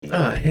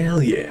Oh,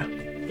 hell yeah.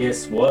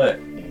 Guess what?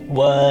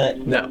 What?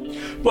 No.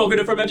 Welcome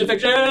to Fermented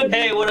Fiction!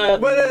 Hey, what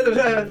up?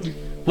 What?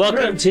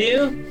 Welcome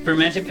to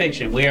Fermented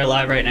Fiction. We are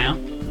live right now.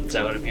 Is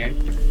that what I'm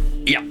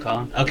hearing? Yeah.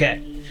 Colin?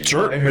 Okay.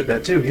 I heard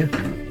that too,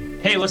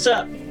 yeah. Hey, what's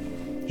up,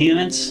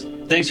 humans?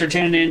 Thanks for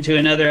tuning in to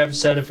another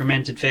episode of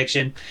Fermented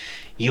Fiction,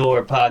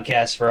 your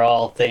podcast for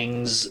all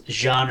things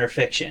genre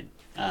fiction.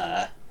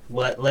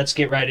 Let's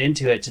get right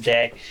into it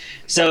today.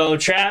 So,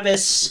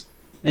 Travis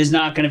is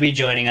not going to be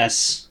joining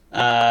us.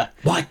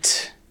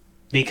 What?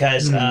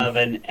 Because of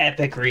an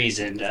epic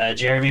reason.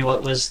 Jeremy,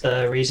 what was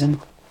the reason?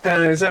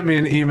 He sent me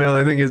an email.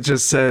 I think it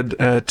just said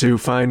to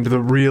find the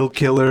real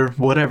killer,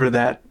 whatever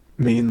that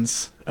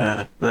means.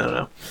 I don't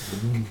know.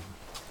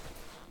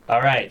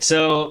 All right,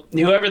 so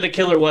whoever the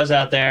killer was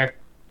out there,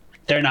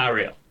 they're not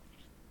real.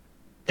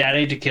 That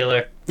ain't the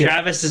killer. Yeah.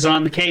 Travis is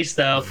on the case,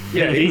 though.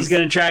 Yeah, he's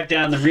going to track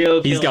down the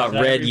real killer. He's got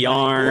red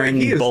yarn,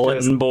 He is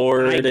bulletin just-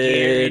 boarded.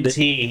 I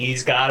guarantee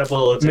he's got a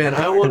bulletin. Man,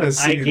 I want to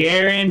see. I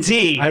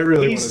guarantee I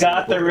really he's wanna see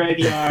got the the red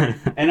yarn,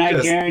 and I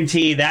Just-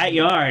 guarantee that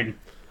yarn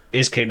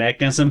is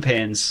connecting some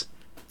pins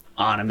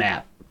on a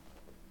map.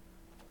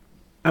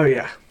 Oh,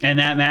 yeah. And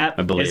that map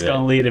I believe is it. going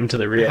to lead him to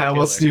the real How killer.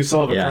 else do you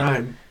solve a Yeah.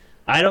 crime?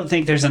 I don't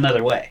think there's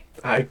another way.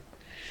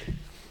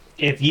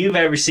 If you've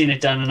ever seen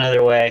it done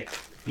another way,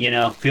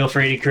 feel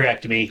free to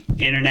correct me.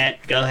 Internet,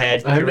 go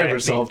ahead. I've correct never me.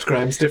 solved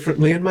crimes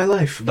differently in my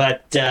life.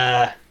 But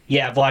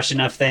yeah, I've watched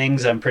enough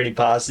things. I'm pretty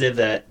positive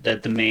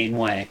that the main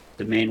way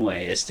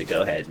is to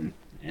go ahead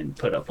and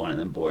put up one of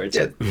them boards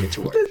and get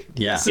to work.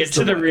 Yeah. Get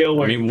to the real I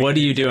work. mean, what are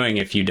you doing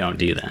if you don't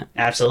do that?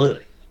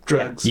 Absolutely.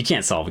 Drugs. You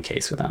can't solve a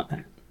case without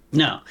that.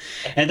 No.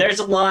 And there's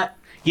a lot,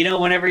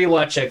 whenever you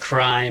watch a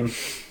crime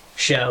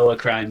show, a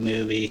crime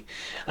movie,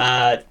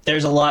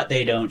 there's a lot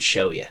they don't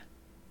show you.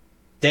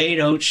 They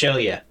don't show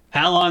you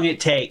how long it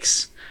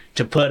takes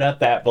to put up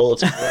that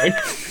bulletin board.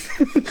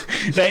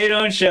 They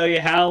don't show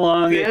you how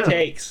long it Yeah.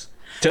 takes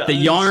to The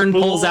yarn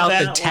unspool pulls out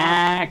the that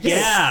tacks. line.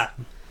 Yeah.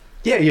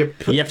 Yeah, You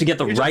have to get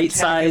the You're just right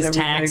tagging size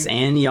tacks everything.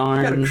 and gotta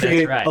yarn.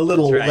 create right, a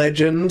little that's right.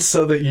 legend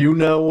so that you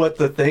know what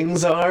the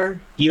things are.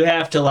 You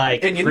have to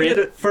And you print.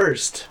 need it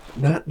first,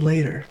 not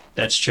later.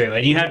 That's true.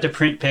 And you have to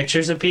print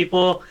pictures of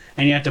people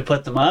and you have to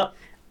put them up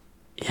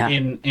Yeah.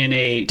 in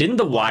a Didn't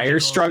The Wire logical,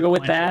 struggle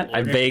with that? sequential I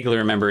order. vaguely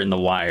remember in The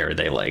Wire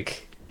they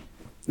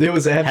It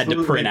was had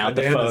absolutely to print out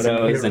the bananas in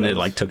photos and it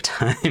heroes. took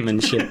time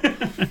and shit.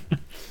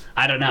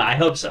 I don't know. I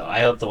hope so.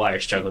 I hope The Wire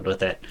struggled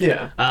with it.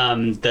 Yeah.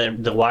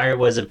 The Wire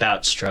was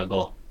about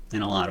struggle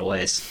in a lot of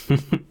ways.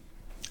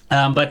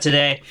 But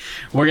today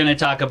we're going to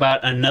talk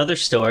about another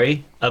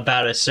story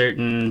about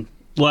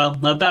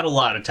about a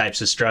lot of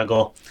types of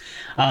struggle.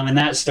 And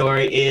that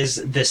story is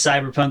the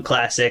cyberpunk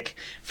classic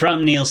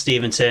from Neal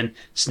Stephenson,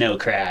 Snow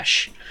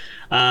Crash.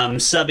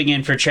 Subbing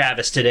in for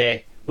Travis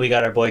today, we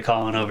got our boy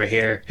Colin over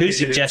here, who It's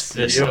suggested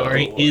the your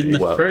story boy. in the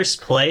Whoa.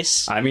 first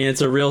place. I mean,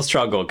 it's a real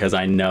struggle because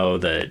I know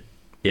that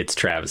it's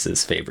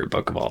Travis's favorite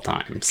book of all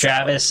time. So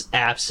Travis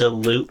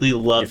absolutely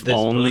loved if this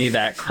only book.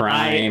 that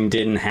crime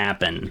didn't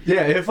happen.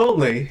 Yeah, if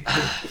only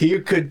he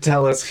could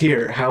tell us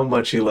here how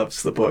much he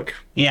loves the book.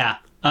 Yeah.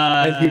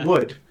 And he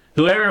would.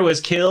 Whoever was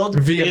killed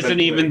Vehemently. isn't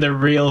even the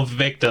real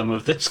victim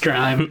of this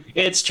crime.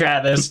 It's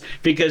Travis,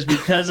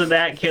 because of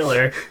that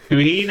killer, who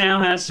he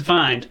now has to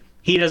find.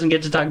 He doesn't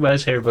get to talk about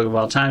his favorite book of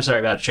all time. Sorry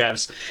about it,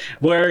 Travis.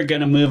 We're going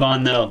to move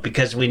on, though,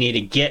 because we need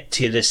to get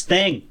to this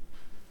thing.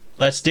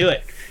 Let's do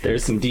it.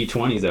 There's some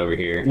D20s over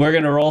here. We're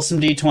going to roll some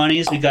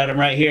D20s. We got them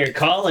right here.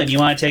 Colin, you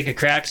want to take a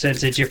crack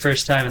since it's your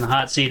first time in the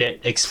hot seat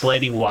at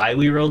explaining why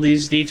we roll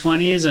these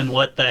D20s and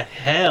what the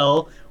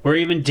hell we're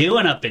even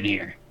doing up in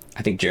here?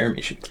 I think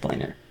Jeremy should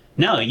explain it.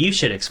 No, you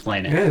should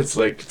explain it. Yeah,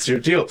 it's your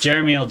deal.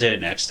 Jeremy will do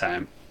it next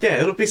time. Yeah,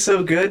 it'll be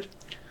so good.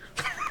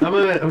 I'm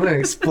gonna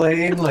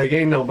explain like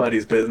ain't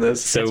nobody's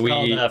business. So It's we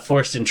called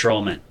forced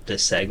enrollment,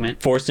 this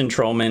segment. forced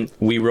enrollment.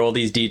 We roll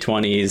these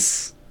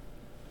D20s,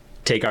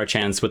 take our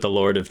chance with the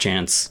Lord of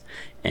Chance,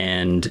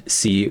 and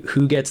see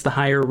who gets the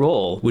higher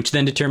roll, which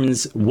then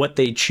determines what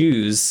they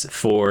choose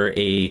for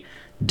a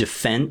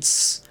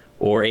defense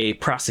or a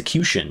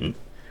prosecution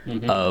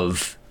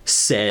of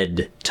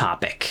said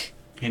topic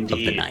of the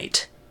Indeed.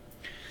 night.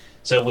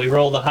 So we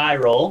roll the high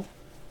roll.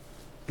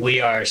 We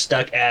are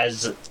stuck,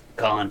 as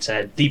Colin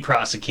said, the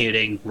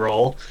prosecuting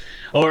roll.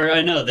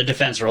 Or, no, the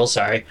defense roll,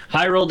 sorry.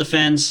 High roll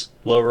defends,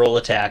 low roll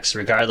attacks,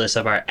 regardless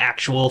of our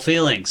actual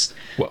feelings.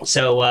 Whoa.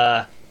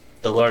 So,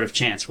 the Lord of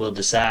Chance will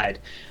decide.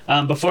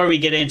 Before we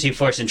get into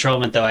forced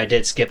enrollment, though, I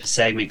did skip a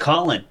segment.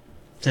 Colin,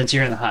 since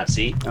you're in the hot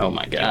seat, Oh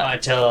my you god.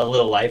 want to tell a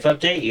little life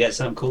update? You got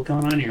something cool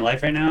going on in your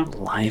life right now?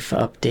 Life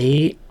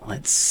update.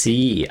 Let's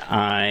see.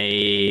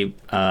 I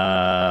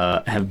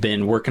have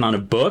been working on a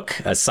book,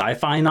 a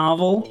sci-fi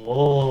novel,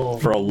 Oh,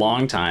 for a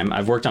long time.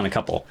 I've worked on a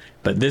couple,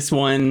 but this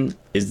one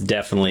is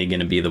definitely going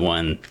to be the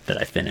one that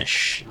I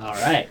finish. all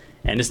right.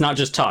 And it's not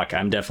just talk.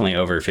 I'm definitely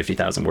over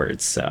 50,000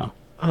 words, so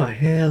Oh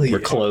hell yeah! we're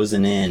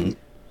closing in.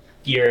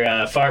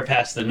 You're far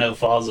past the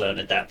no-fall zone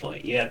at that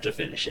point. You have to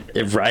finish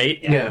it. Right?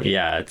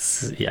 Yeah.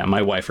 Yeah,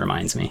 my wife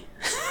reminds me.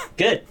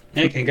 Good.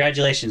 Hey,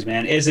 congratulations,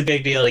 man. It's a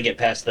big deal to get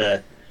past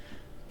the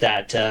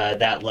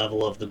that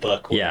level of the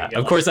book. where Yeah, you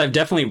go, of course, I've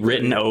definitely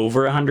written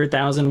over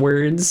 100,000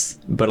 words,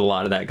 but a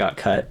lot of that got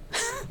cut.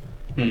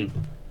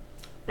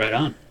 Right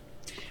on.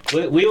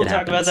 We will It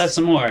talk about happens. that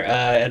some more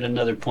at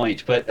another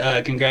point. But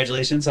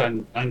congratulations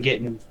on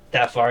getting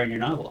that far in your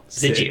novel.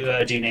 Did Sick.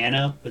 you do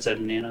Nano? Was that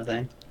a Nano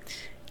thing?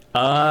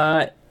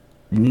 I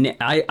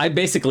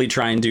basically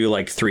try and do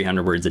like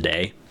 300 words a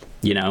day,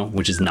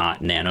 which is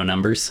not nano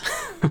numbers.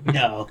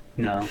 No.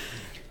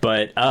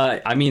 But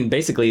I mean,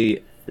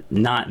 basically,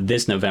 not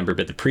this November,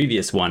 but the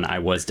previous one, I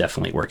was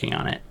definitely working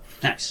on it,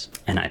 Nice.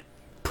 and I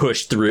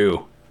pushed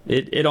through.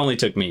 It only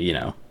took me,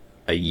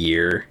 a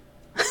year.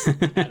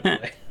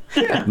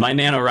 My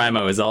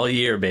NaNoWriMo is all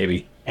year,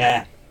 baby.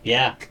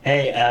 Yeah.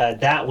 Hey,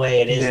 that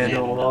way it is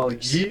Nano all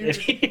numbers.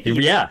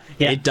 Yeah,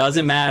 Yeah. It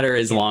doesn't matter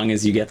as long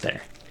as you get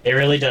there. It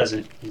really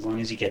doesn't, as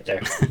long as you get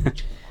there.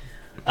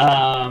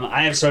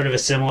 I have sort of a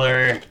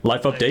similar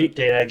Life update.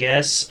 I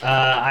guess.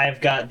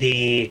 I've got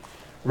the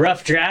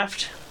rough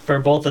draft for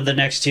both of the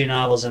next two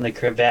novels in the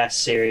Crevasse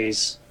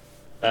series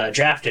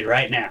drafted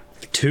right now.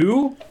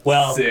 2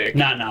 Well, Sick.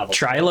 not novels.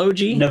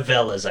 trilogy.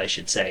 Novellas, I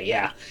should say,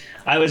 yeah.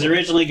 I was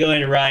originally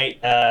going to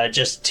write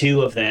just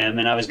 2 of them,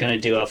 and I was going to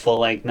do a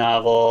full-length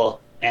novel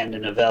and a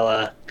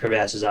novella.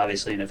 Crevasse is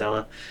obviously a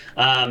novella.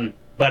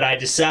 But I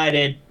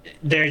decided,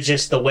 there's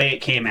just the way it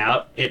came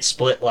out, it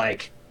split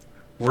like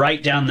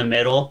right down the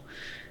middle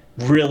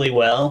really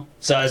well.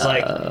 So I was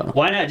like,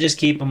 why not just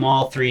keep them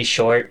all 3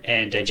 short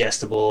and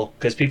digestible?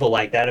 Because people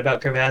like that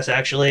about Crevasse,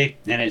 actually.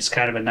 And it's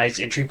kind of a nice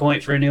entry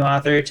point for a new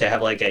author to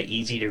have like a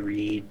easy to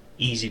read,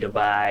 easy to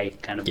buy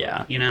kind of Yeah.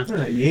 book, you know?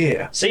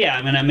 Yeah. So yeah,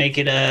 I'm gonna make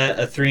it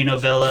a 3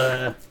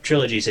 novella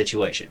trilogy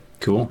situation.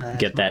 Cool.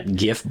 Get that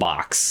GIF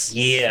box.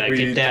 Yeah, Sweet.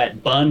 get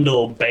that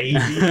bundle, baby.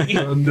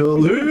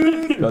 Bundle.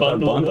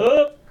 Bundle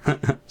up.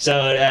 So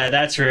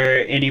that's for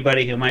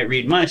anybody who might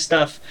read my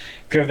stuff.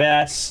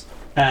 Crevasse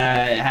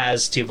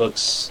has 2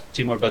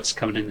 more books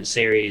coming in the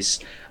series.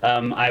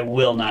 I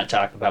will not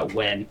talk about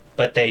when,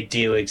 but they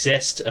do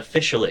exist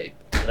officially.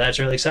 So that's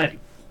really exciting.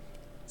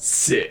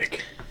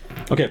 Sick.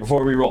 Okay,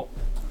 before we roll.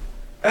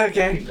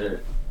 Okay.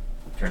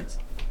 Turn this.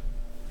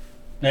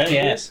 Oh,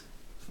 yes.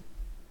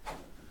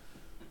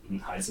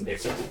 Hide some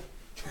paper.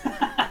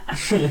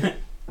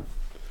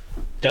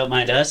 Don't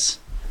mind us.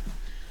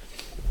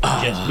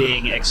 Just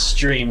being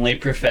extremely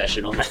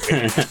professional.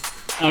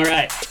 All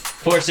right.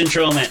 Force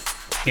enrollment.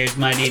 Here's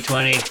my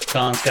D20.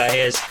 Colin Sky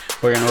is.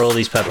 We're going to roll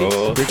these puppies.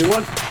 3, 2,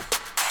 1.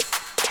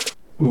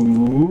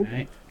 Ooh. All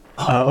right.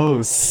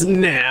 Oh,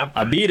 snap.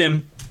 I beat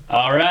him.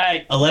 All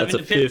right. 11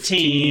 That's to a 15.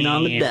 15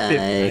 on the I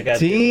die. got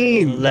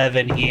 15.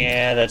 11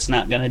 here. That's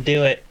not going to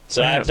do it.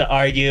 So I have to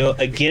argue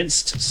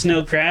against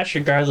Snow Crash,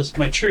 regardless of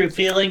my true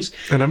feelings.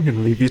 And I'm going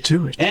to leave you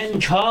to it.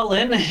 And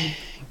Colin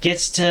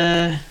gets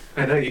to...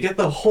 I know, you get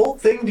the whole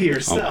thing to Oh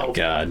yourself. my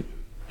god.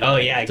 Oh,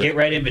 yeah. Get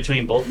right in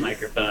between both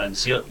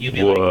microphones. You'll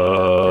be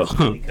Whoa.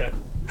 like...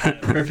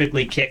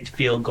 perfectly kicked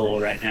field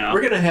goal right now.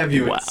 We're going to have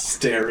you Wow. in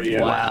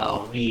stereo.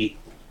 Wow.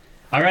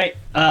 All right.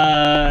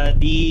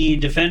 The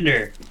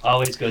defender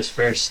always goes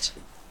first.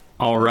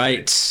 All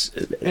right.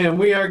 And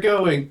we are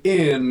going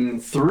in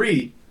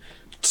 3,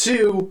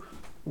 2,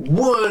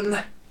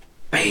 1.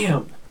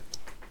 Bam.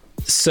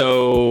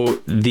 So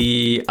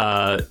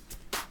I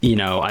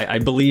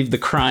believe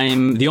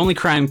the only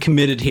crime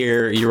committed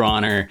here, Your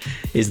Honor,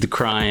 is the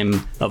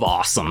crime of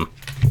awesome.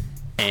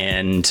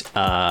 And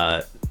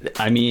I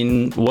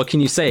mean, what can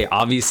you say?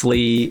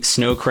 Obviously,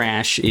 Snow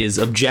Crash is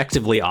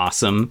objectively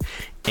awesome,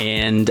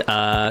 and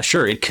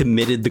sure, it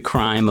committed the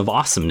crime of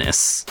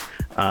awesomeness.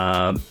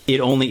 It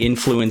only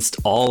influenced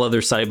all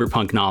other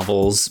cyberpunk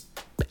novels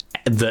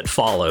that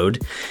followed.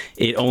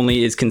 It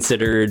only is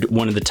considered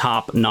one of the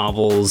top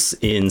novels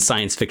in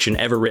science fiction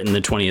ever written in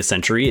the 20th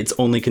century. It's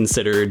only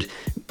considered,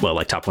 well,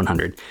 like top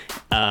 100.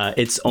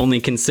 It's only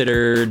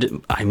considered,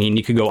 I mean,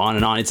 you could go on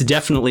and on. It's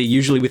definitely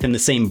usually within the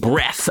same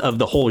breadth of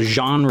the whole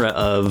genre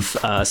of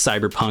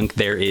cyberpunk.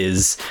 There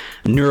is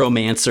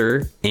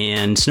Neuromancer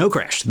and Snow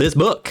Crash, this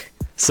book.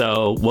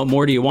 So what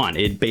more do you want?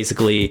 It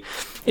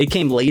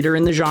came later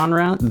in the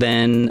genre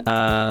than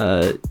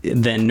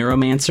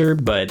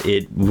Neuromancer, but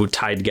it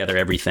tied together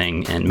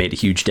everything and made a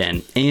huge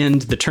dent.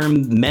 And the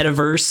term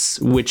metaverse,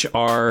 which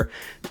are,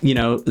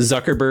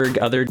 Zuckerberg,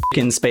 other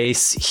in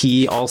space,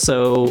 he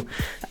also,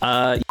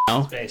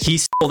 he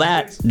stole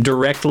that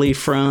directly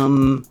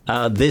from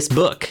this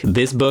book.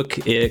 This book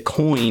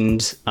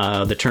coined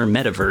the term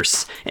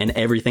metaverse and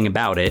everything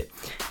about it.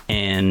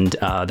 And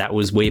that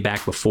was way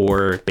back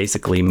before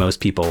basically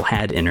most people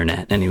had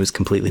internet, and it was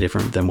completely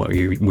different than what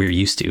we're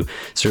used to.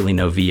 Certainly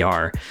no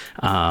VR.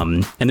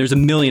 And there's a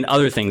million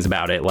other things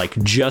about it, like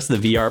just the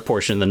VR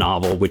portion of the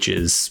novel, which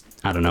is,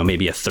 I don't know,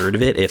 maybe a third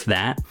of it, if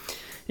that.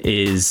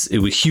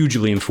 It was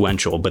hugely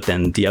influential, but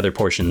then the other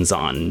portions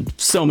on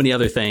so many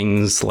other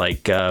things,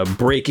 like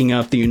breaking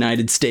up the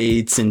United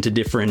States into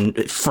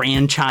different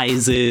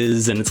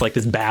franchises, and it's like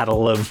this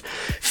battle of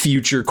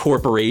future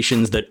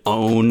corporations that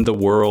own the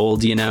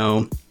world,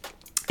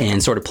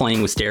 and sort of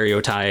playing with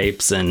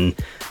stereotypes and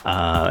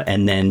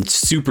then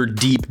super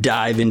deep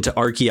dive into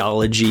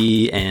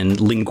archaeology and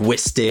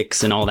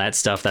linguistics and all that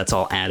stuff. That's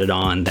all added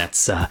on.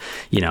 That's,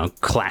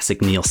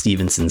 classic Neal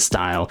Stephenson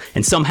style.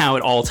 And somehow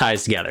it all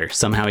ties together.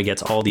 Somehow he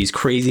gets all these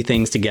crazy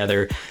things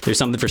together. There's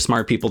something for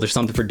smart people. There's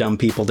something for dumb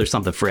people. There's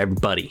something for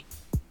everybody.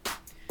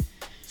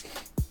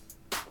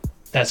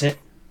 That's it?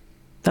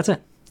 That's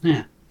it.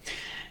 Yeah.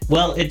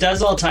 Well, it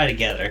does all tie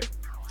together.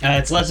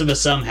 It's less of a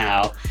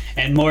somehow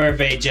and more of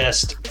a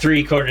just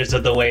 3/4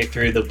 of the way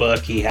through the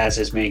book, he has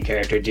his main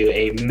character do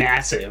a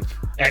massive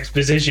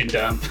exposition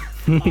dump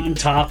on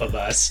top of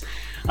us.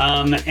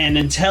 And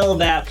until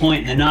that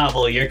point in the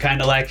novel, you're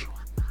kind of like,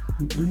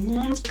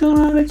 what's going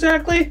on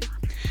exactly?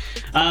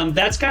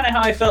 That's kind of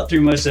how I felt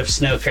through most of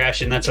Snow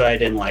Crash, and that's what I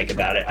didn't like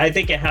about it. I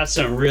think it has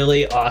some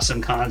really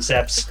awesome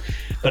concepts,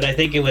 but I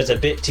think it was a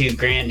bit too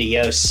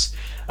grandiose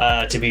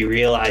to be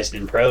realized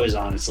in prose,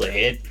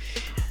 honestly.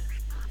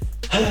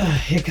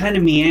 It kind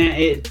of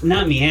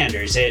not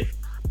meanders, it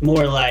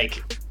more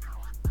like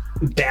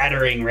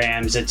battering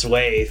rams its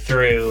way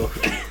through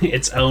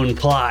its own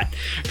plot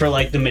for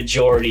like the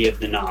majority of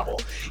the novel.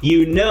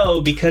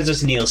 Because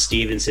it's Neal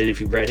Stephenson, if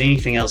you've read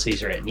anything else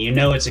he's written,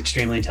 it's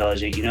extremely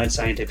intelligent, it's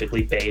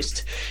scientifically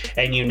based,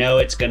 and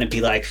it's going to be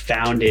like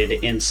founded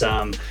in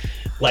some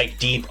like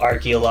deep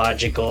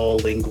archaeological,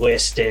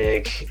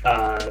 linguistic,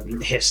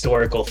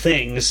 historical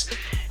things.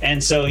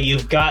 And so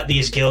you've got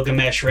these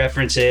Gilgamesh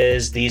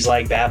references, these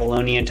like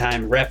Babylonian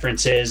time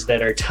references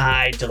that are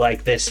tied to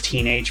like this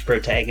teenage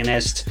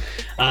protagonist.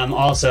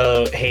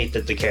 Also hate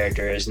that the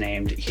character is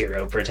named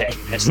hero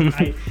protagonist.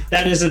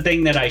 That is a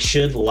thing that I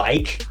should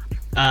like.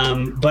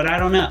 But I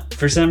don't know.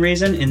 For some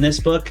reason, in this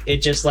book, it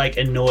just like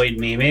annoyed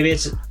me. Maybe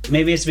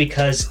it's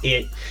because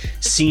it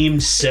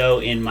seemed so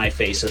in my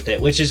face with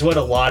it, which is what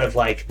a lot of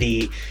like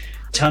the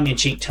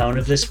tongue-in-cheek tone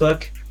of this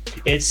book.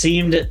 It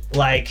seemed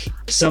like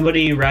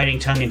somebody writing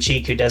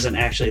tongue-in-cheek who doesn't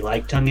actually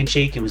like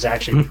tongue-in-cheek and was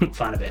actually making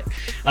fun of it.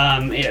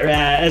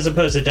 As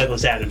opposed to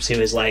Douglas Adams, who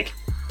is like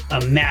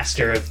a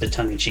master of the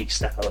tongue-in-cheek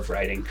style of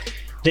writing.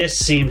 This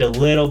seemed a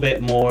little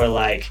bit more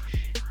like,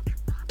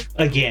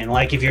 again,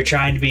 like if you're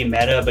trying to be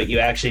meta, but you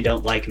actually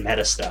don't like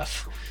meta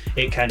stuff.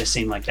 It kind of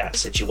seemed like that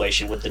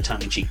situation with the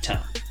tongue-in-cheek tone.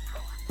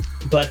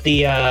 But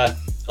the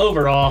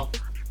overall,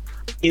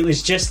 it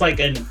was just like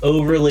an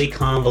overly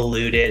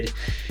convoluted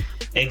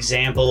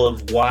example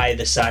of why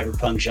the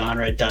cyberpunk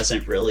genre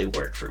doesn't really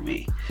work for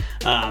me.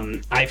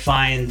 I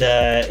find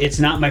it's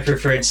not my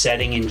preferred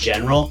setting in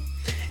general.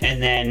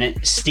 And then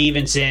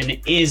Stevenson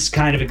is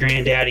kind of a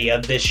granddaddy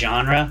of this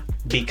genre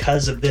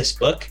because of this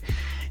book.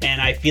 And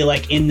I feel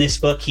like in this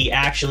book, he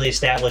actually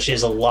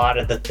establishes a lot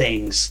of the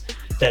things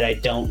that I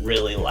don't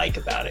really like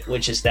about it,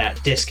 which is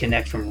that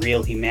disconnect from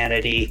real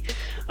humanity,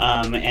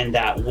 and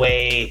that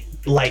way,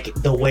 like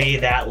the way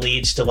that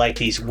leads to like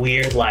these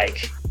weird,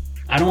 like,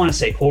 I don't want to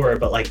say horror,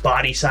 but like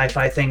body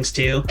sci-fi things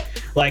too.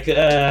 Like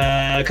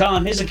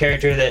Colin is a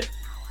character that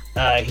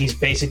he's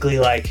basically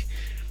like,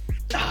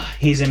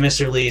 he's in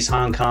Mr. Lee's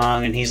Hong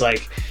Kong, and he's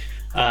like,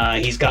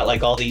 he's got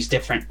like all these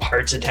different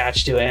parts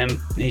attached to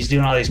him. He's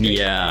doing all these crazy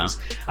things.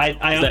 I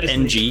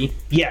honestly, NG?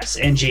 Yes,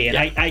 NG. And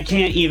yeah. I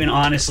can't even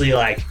honestly,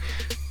 like,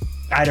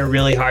 I had a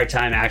really hard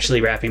time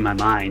actually wrapping my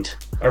mind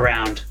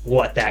around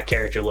what that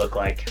character looked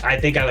like. I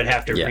think I would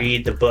have to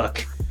read the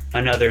book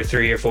another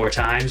 3 or 4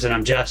 times, and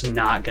I'm just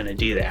not going to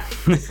do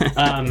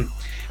that.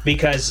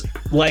 Because,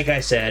 like I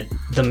said,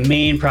 the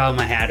main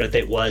problem I had with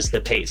it was the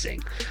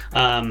pacing.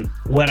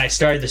 When I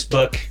started this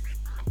book,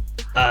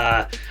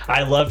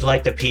 I loved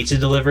like the pizza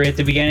delivery at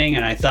the beginning,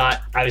 and I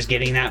thought I was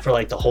getting that for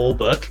like the whole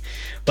book,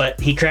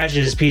 but he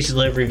crashes his pizza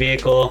delivery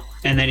vehicle,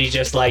 and then he's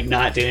just like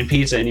not doing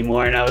pizza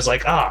anymore, and I was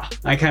like,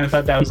 I kind of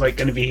thought that was like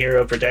going to be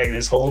hero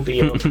protagonist whole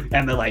deal,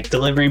 and then like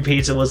delivering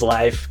pizza was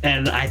life,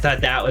 and I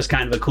thought that was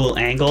kind of a cool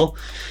angle,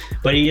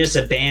 but he just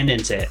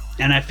abandons it.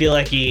 And I feel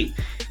like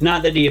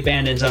not that he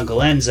abandons Uncle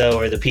Enzo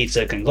or the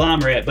pizza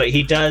conglomerate, but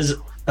he does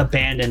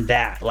abandon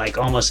that like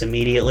almost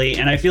immediately.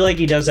 And I feel like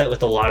he does that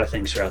with a lot of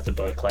things throughout the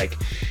book. Like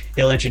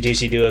he'll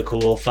introduce you to a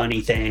cool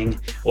funny thing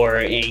or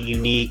a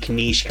unique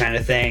niche kind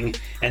of thing,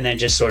 and then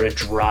just sort of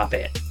drop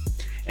it.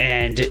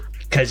 And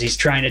because he's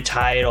trying to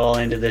tie it all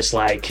into this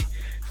like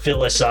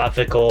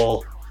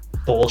philosophical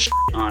bullshit,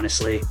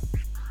 honestly,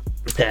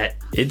 that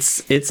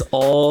it's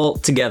all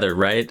together,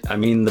 right? I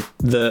mean,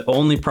 the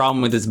only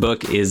problem with this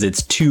book is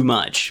it's too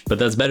much, but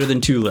that's better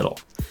than too little.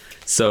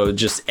 So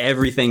just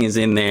everything is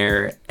in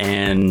there,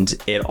 and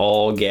it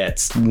all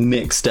gets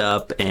mixed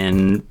up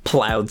and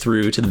plowed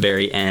through to the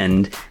very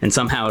end, and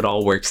somehow it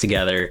all works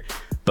together.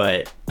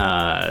 But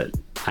I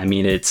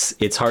mean,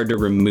 it's hard to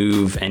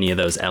remove any of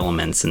those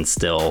elements and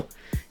still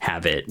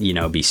have it,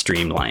 be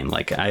streamlined.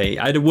 Like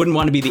I wouldn't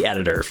want to be the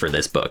editor for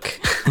this book.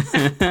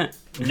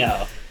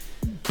 No.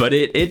 But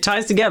it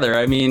ties together.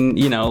 I mean,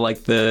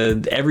 like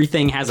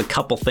everything has a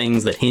couple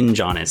things that hinge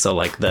on it. So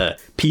like the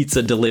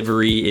pizza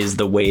delivery is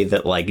the way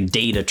that like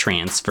data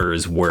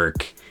transfers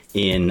work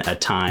in a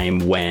time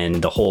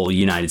when the whole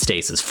United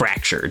States is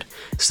fractured.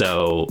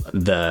 So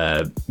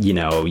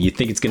you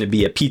think it's going to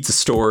be a pizza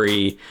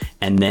story,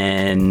 and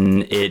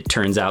then it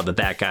turns out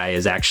that guy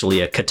is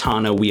actually a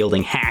katana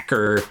wielding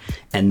hacker,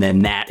 and then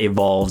that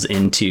evolves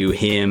into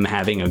him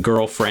having a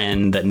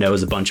girlfriend that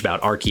knows a bunch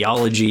about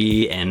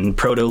archaeology and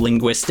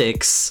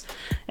proto-linguistics,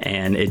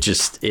 and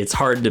it's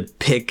hard to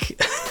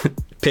pick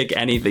pick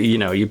anything. You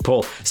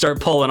start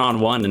pulling on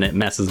one and it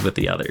messes with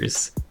the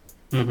others.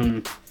 Mm-hmm.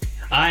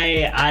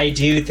 I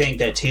do think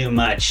that too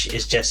much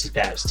is just as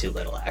bad as too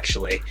little,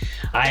 actually.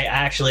 I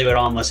actually would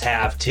almost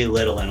have too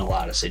little in a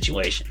lot of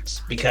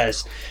situations.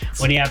 Because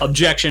when you have...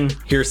 Objection.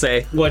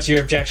 Hearsay. What's your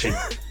objection?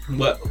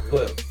 What?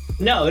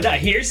 No, not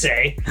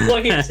hearsay.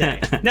 What hearsay?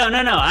 No.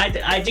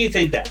 I do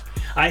think that.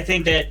 I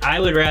think that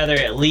I would rather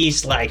at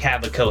least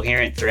have a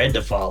coherent thread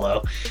to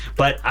follow.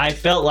 But I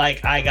felt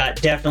like I got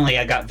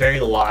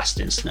very lost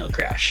in Snow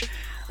Crash.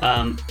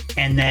 And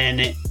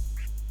then...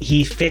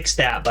 he fixed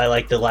that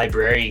by the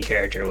librarian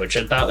character, which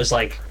I thought was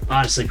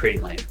honestly pretty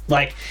lame.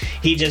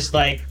 He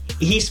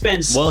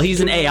spends... Well,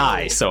 he's an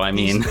AI, so I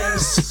mean... He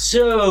spends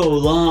so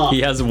long.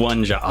 He has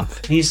one job.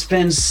 He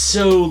spends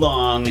so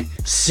long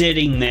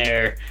sitting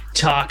there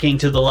talking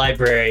to the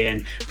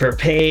librarian for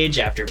page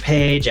after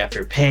page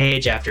after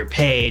page after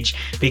page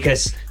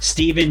because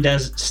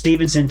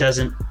Stephenson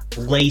doesn't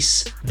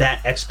lace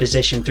that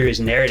exposition through his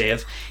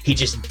narrative. He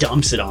just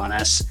dumps it on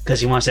us because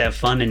he wants to have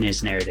fun in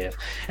his narrative.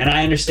 And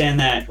I understand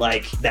that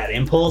that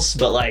impulse,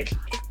 but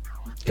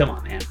come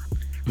on, man.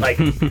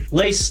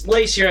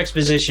 Lace your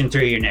exposition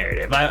through your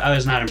narrative. I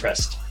was not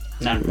impressed.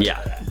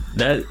 Yeah,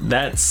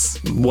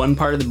 that's one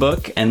part of the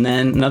book, and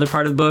then another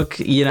part of the book,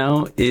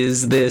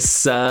 is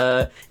this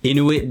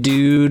Inuit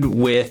dude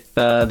with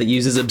that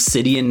uses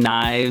obsidian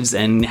knives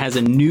and has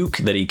a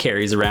nuke that he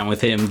carries around with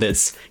him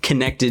that's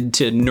connected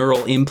to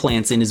neural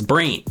implants in his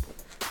brain.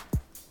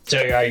 So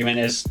your argument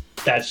is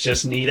that's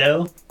just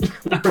neato,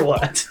 or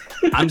what?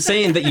 I'm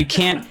saying that you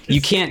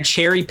can't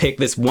cherry pick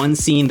this one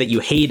scene that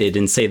you hated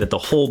and say that the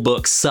whole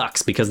book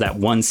sucks because that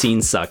one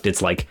scene sucked.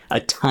 It's a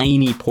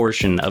tiny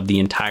portion of the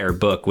entire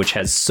book, which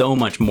has so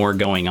much more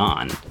going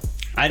on.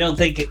 I don't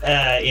think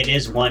it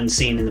is one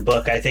scene in the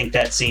book. I think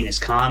that scene is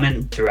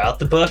common throughout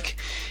the book,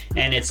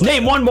 and it's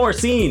name one more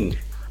scene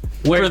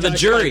where for the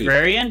jury.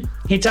 Librarian.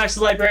 He talks to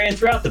the librarian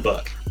throughout the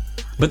book.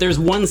 But there's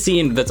one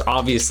scene that's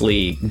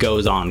obviously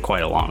goes on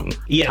quite a long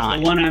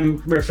time. The one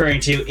I'm referring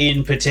to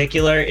in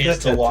particular is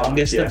the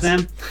longest of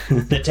them.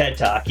 The TED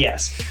Talk,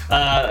 yes.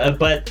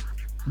 But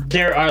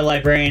there are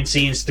librarian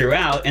scenes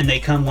throughout, and they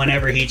come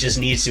whenever he just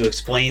needs to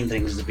explain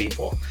things to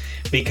people.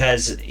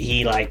 Because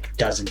he,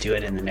 doesn't do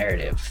it in the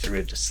narrative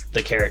through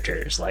the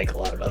characters like a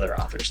lot of other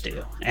authors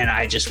do. And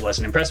I just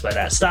wasn't impressed by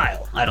that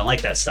style. I don't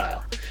like that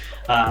style.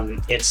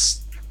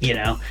 It's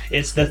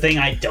the thing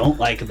I don't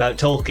like about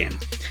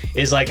Tolkien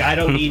is I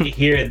don't need to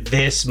hear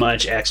this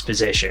much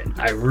exposition.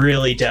 I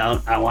really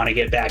don't. I want to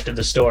get back to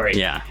the story.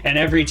 Yeah. And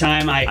every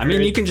time I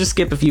mean, you can just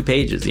skip a few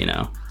pages, It's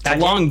a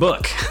long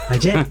book. I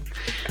did.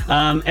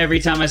 Every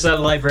time I saw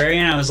the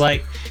librarian, I was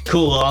like,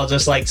 cool, I'll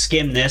just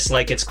skim this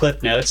it's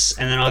Cliff Notes,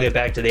 and then I'll get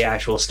back to the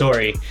actual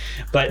story.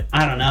 But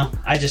I don't know.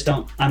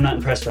 I'm not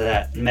impressed by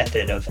that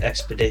method of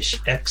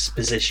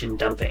exposition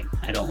dumping.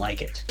 I don't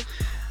like it.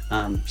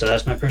 So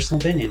that's my personal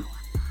opinion.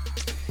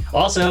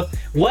 Also,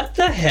 what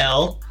the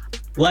hell?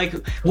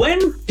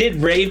 When did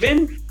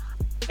Raven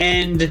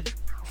and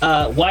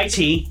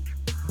YT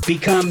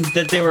become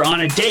that they were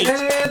on a date?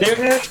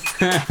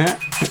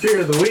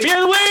 Beer of the week.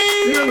 Beer of the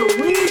week! Beer of the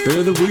week. Beer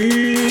of the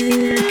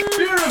week.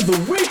 Beer of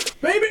the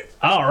week, baby.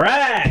 All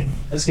right,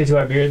 let's get to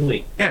our beer of the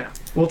week. Yeah,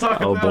 we'll talk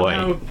about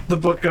how the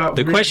book got.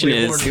 The question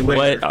is, horny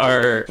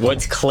later.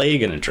 what's Clay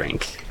gonna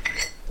drink?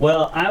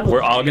 Well,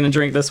 we're all gonna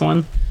drink this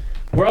one.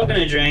 We're all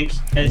gonna drink.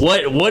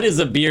 What is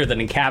a beer that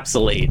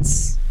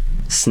encapsulates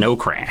Snow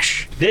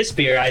Crash? This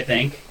beer, I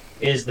think,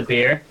 is the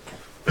beer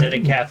that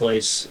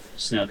encapsulates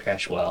Snow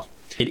Crash well.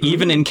 It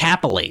even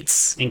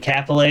encapsulates.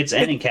 Encapsulates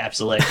and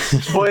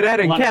encapsulates. Boy,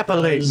 that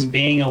encapsulates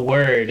being a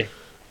word.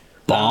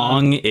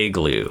 Bong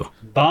Igloo.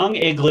 Bong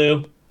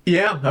Igloo.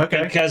 Yeah,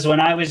 okay. Because when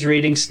I was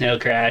reading Snow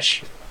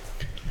Crash,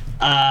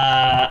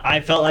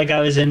 I felt like I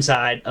was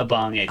inside a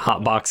Bong Igloo.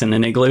 Hot box in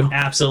an igloo?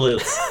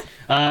 Absolutely.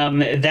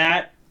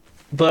 That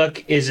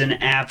book is an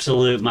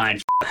absolute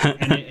mind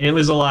and it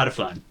was a lot of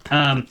fun.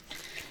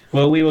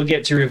 Well, we will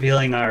get to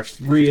revealing our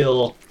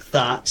real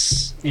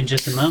thoughts in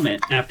just a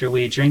moment after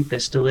we drink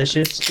this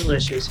delicious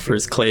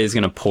First, Clay is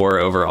going to pour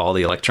over all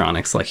the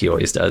electronics like he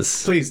always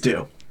does. Please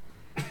do.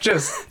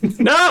 Just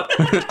no.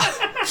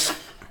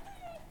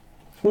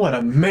 What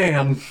a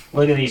man.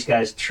 Look at these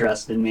guys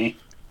trusting me.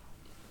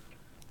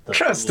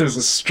 Trust is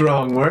a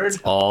strong word.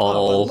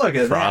 All look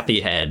at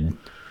frothy head.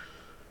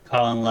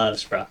 Colin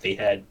loves frothy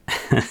head.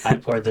 I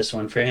poured this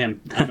one for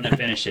him. I'm gonna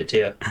finish it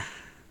too.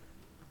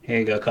 Here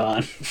you go,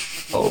 Colin.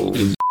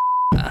 Oh,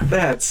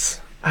 that's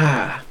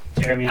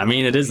Jeremy. I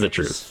mean, it is the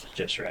truth.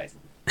 Just right.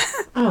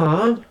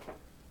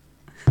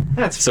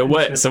 That's so.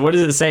 What? So what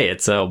does it say?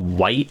 It's a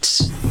white.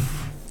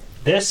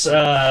 This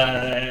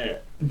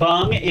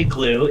Bong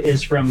Igloo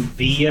is from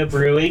Via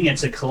Brewing.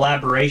 It's a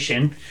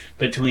collaboration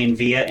between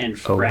Via and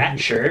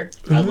Fracture.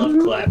 I love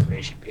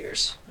collaboration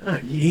beers. Oh,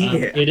 yeah.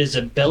 It is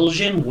a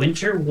Belgian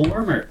winter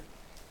warmer.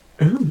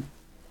 Ooh.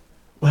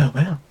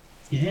 Wow.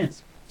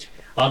 Yes.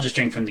 I'll just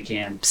drink from the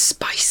can.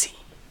 Spicy.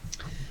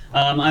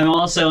 I'm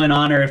also, in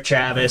honor of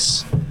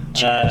Travis,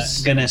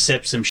 gonna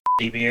sip some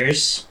shitty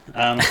beers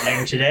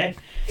later today.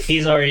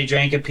 He's already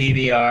drank a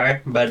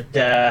PBR, but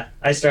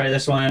I started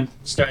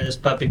this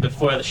puppy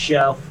before the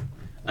show.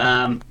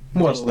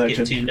 What Just a get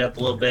legend. tuned up a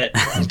little bit.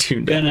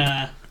 Tuned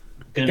Gonna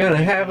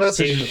have us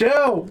a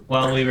show.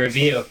 while we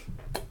review.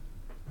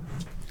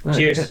 Oh,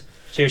 Cheers. yeah.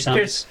 Cheers,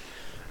 Thomas.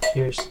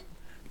 Cheers. Cheers.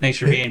 Thanks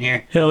for being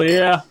here. Hell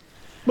yeah.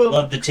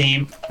 Love the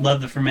team.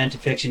 Love the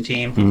Fermented Fiction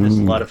team. This is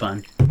a lot of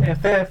fun.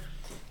 FF.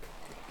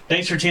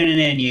 Thanks for tuning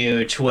in,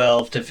 you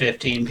 12 to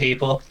 15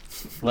 people.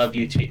 Love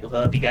you too.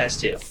 Love you guys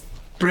too.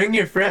 Bring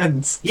your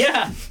friends.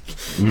 Yeah.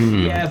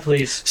 Yeah,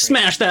 please.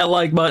 Smash that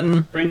like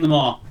button. Bring them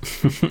all.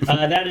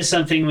 That is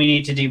something we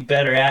need to do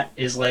better at,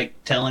 is like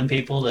telling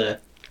people to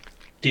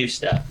do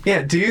stuff.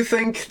 Yeah, do you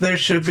think there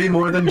should be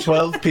more than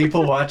 12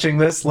 people watching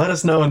this? Let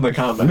us know in the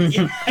comments.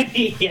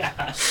 Yeah.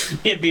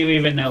 If you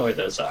even know where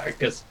those are,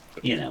 because,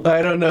 you know.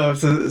 I don't know.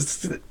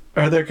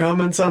 Are there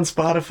comments on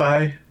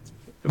Spotify?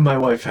 My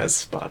wife has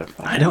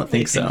Spotify. I don't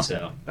think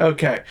so.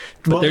 Okay.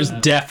 But there's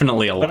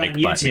definitely a But like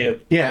on button. YouTube,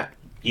 Yeah.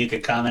 you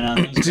could comment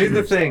on those. Do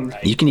the thing.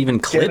 Right. You can even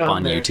clip on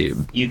on there.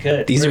 YouTube. You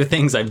could. These are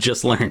things I've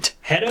just learned.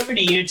 Head over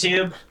to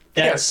YouTube.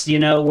 That's, you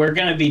know, we're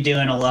going to be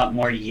doing a lot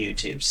more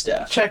YouTube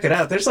stuff. Check it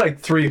out. There's like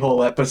 3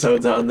 whole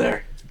episodes on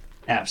there.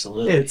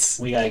 Absolutely. It's-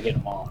 We got to get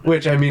them all.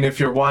 Which, I mean, if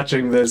you're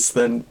watching this,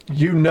 then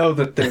you know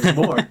that there's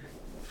more.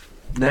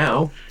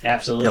 Now.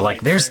 Absolutely. They're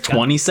like, there's They're coming.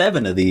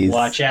 27 of these.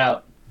 Watch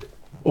out.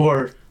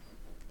 Or.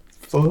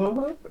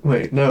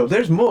 Wait, no,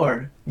 there's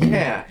more.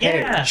 Yeah.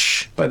 Yeah. Hey,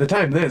 shh. By the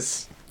time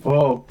this.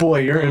 Oh,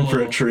 boy, you're in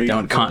for a treat.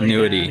 Don't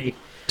continuity.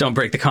 Don't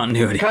break the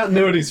continuity.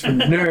 Continuity's for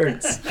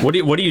nerds.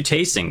 What are you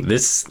tasting?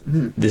 This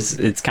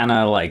it's kind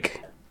of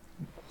like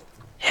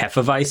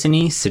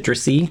Hefeweizen-y,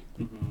 citrusy.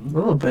 A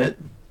little bit.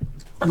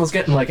 Almost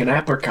getting like an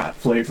apricot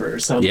flavor or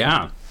something.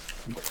 Yeah.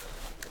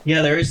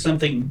 Yeah, there is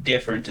something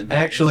different in that.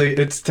 Actually,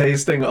 it's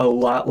tasting a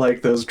lot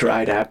like those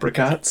dried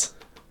apricots.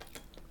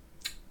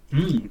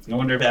 I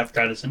wonder if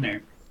apricot is in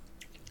there.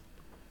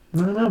 I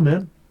don't know,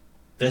 man.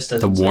 This The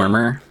doesn't.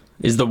 warmer.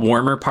 Is the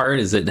warmer part,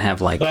 does it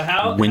have like But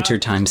how-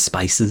 wintertime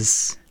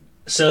spices?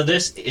 So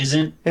this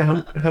isn't.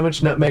 Yeah, how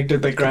much nutmeg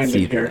did they grind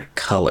See in the here? I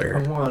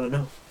color. want to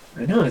know.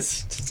 I know,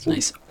 it's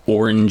Nice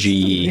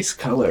orangey. nice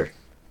color.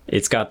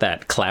 It's got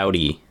that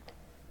cloudy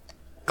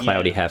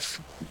Yeah.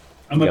 hef.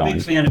 I'm a going.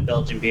 big fan of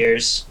Belgian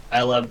beers.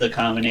 I love the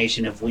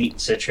combination of wheat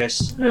and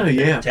citrus. Oh,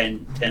 yeah.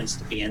 Tends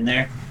to be in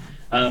there.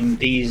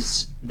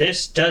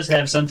 This does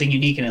have something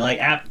unique in it, like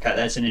apricot.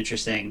 That's an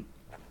interesting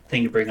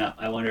thing to bring up.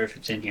 I wonder if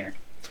it's in here,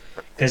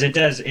 because it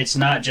does. It's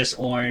not just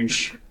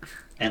orange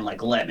and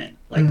like lemon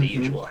like the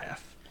usual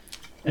half.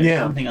 There's Yeah.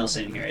 something else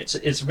in here.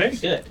 It's very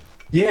good.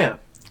 Yeah,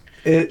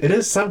 it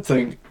is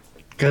something,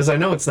 because I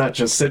know it's not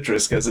just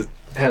citrus, because it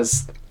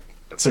has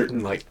a certain,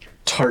 like,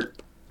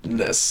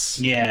 tartness.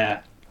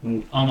 Yeah,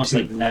 almost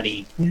like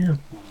nutty. Yeah.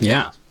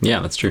 Yeah,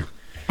 that's true.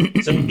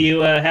 So if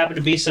you happen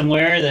to be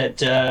somewhere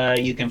that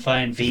you can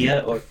find Via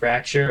or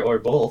Fracture or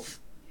both,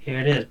 here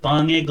it is,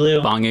 Bong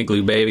Igloo. Bong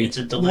Igloo, baby. It's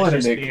a What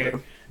delicious an beer.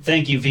 igloo.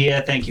 Thank you,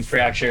 Via. Thank you,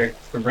 Fracture,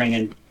 for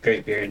bringing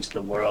great beer into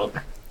the world.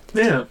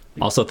 Yeah.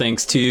 Also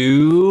thanks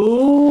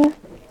to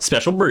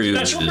Special Brews.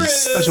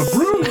 Special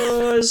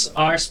Brews,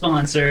 our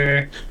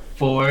sponsor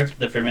for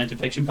the Fermented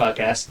Fiction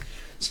podcast.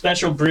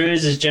 Special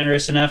Brews is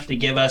generous enough to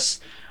give us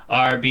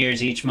our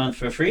beers each month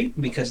for free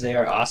because they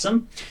are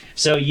awesome.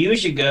 So you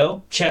should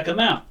go check them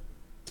out.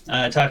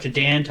 Talk to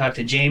Dan, talk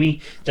to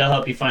Jamie. They'll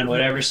help you find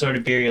whatever sort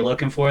of beer you're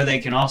looking for. They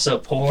can also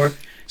pour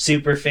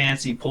super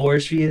fancy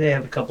pours for you. They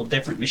have a couple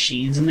different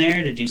machines in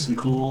there to do some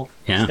cool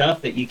Yeah.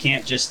 stuff that you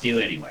can't just do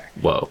anywhere.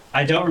 Whoa.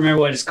 I don't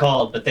remember what it's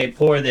called, but they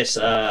pour this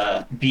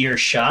beer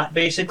shot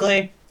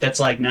basically that's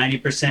like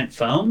 90%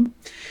 foam,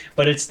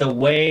 but it's the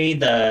way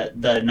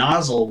the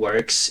nozzle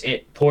works.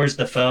 It pours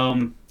the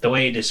foam. The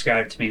way he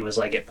described to me was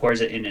like it pours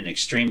it in an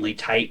extremely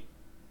tight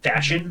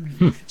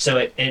fashion, so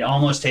it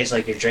almost tastes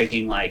like you're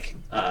drinking like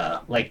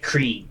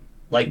cream,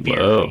 like beer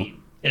Whoa.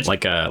 cream. It's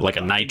Like a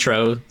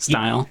nitro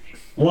style.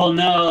 well,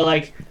 no,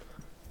 like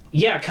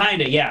yeah,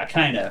 kinda.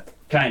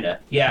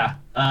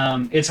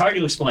 It's hard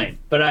to explain,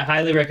 but I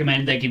highly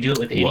recommend they can do it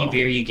with any Whoa.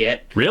 beer you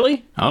get.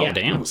 Really? Oh, Yeah.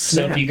 damn.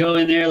 So if you go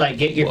in there, like,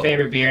 get your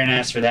favorite beer and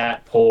ask for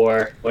that,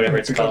 pour, whatever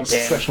it's called,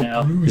 Dan, Special you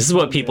know. brews. This is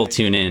what people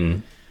tune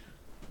in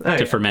Oh,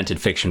 to yeah.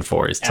 Fermented Fiction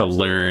for, is to Absolutely.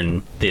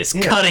 learn this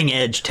Yeah. cutting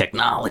edge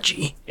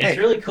technology. It's Hey.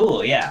 really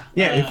cool, yeah.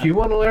 Yeah, if you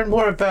want to learn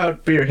more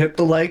about beer, hit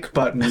the like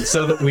button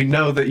so that we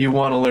know that you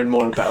want to learn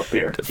more about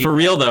beer. For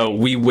real though,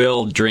 we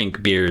will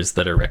drink beers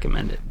that are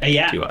recommended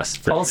Yeah. to us.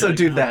 For Also sure.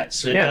 do that.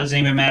 So it Yeah. doesn't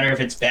even matter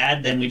if it's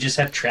bad, then we just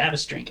have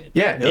Travis drink it.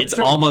 Yeah, he'll It's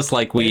drink almost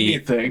like we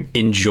anything.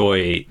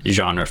 enjoy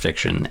genre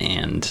fiction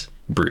and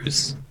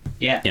brews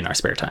Yeah. in our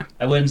spare time.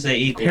 I wouldn't say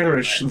equal.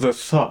 Perish but- the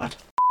thought.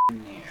 Yeah.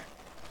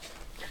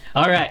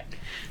 All right.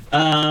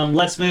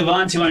 Let's move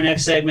on to our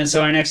next segment.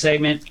 So our next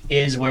segment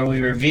is where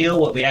we reveal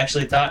what we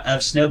actually thought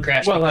of Snow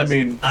Crash. Well, I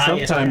mean,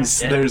 sometimes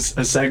there's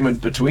a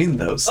segment between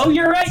those. Oh,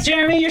 you're right,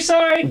 Jeremy. You're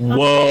sorry.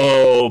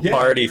 Whoa, Yeah,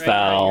 party You're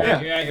foul.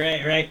 Right,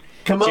 you're right.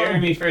 Come on.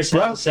 Jeremy first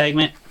has a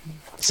segment.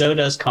 So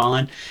does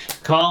Colin.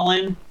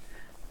 Colin,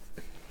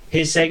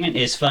 his segment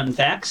is fun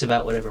facts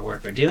about whatever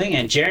work we're doing,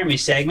 and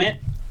Jeremy's segment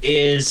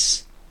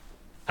is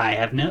I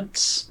have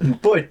notes.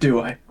 Boy,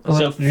 do I.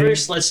 So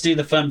first, let's do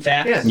the fun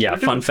facts. Yeah,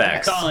 fun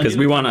facts. Colin, Because do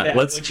we the want fun to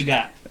facts. What you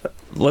got?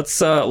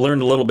 let's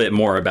learn a little bit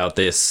more about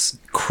this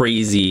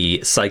crazy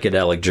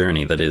psychedelic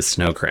journey that is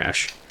Snow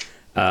Crash.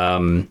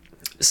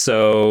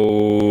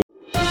 So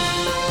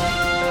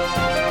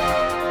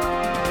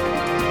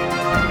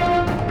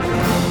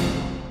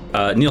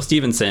Neal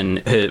Stephenson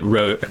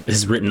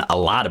has written a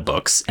lot of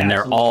books, and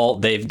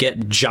they get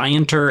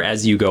gianter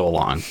as you go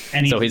along.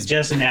 And so he's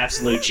just an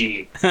absolute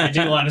G. I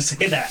do want to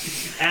say that.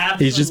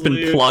 He's just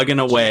been plugging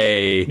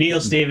away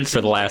Neal Stephenson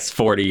for the last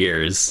 40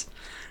 years,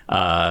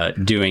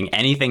 doing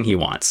anything he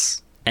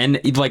wants. And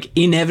like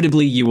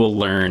inevitably you will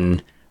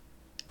learn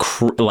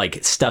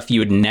like stuff you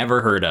had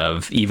never heard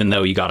of, even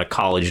though you got a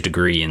college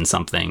degree in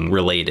something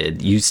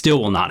related. You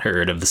still will not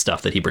heard of the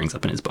stuff that he brings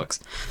up in his books.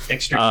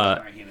 Extremely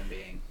smart human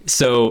being.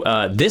 So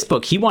this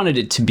book, he wanted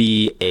it to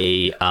be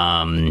a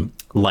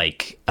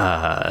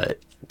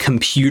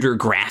computer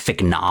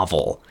graphic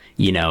novel,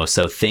 you know,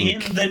 so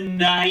think in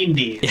the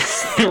 90s.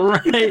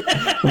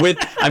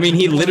 Right.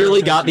 He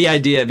literally got the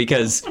idea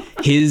because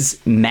his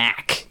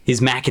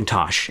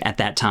Macintosh at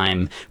that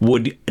time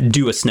would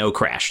do a snow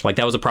crash. Like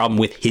that was a problem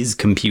with his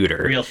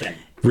computer.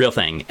 Real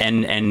thing.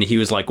 And he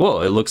was like,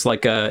 whoa, it looks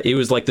like it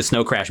was like the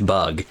snow crash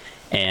bug.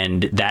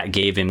 And that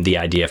gave him the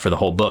idea for the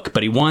whole book.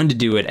 But he wanted to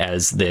do it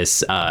as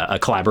this a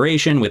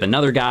collaboration with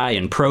another guy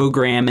and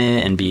program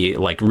it and be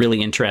like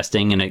really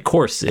interesting. And of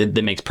course,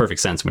 that makes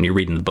perfect sense when you're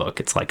reading the book.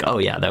 It's like, oh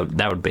yeah,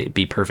 that would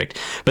be perfect.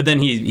 But then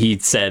he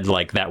said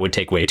like that would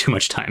take way too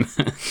much time.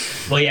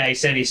 Well, yeah, he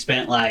said he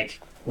spent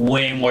like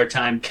way more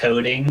time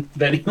coding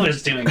than he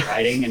was doing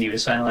writing. And he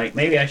was finally like,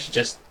 maybe I should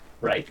just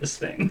write this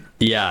thing.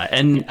 Yeah,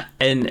 and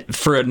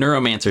for a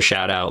Neuromancer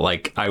shout out,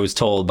 like I was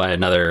told by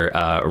another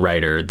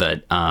writer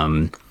that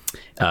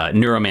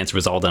Neuromancer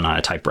was all done on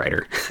a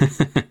typewriter.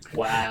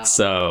 Wow.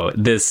 So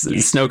this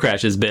Snow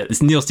Crash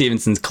Neal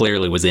Stephenson's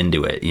clearly was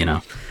into it, you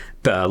know,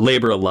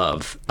 labor of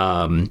love.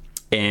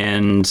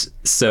 And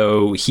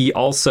so he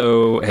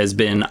also has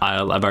been,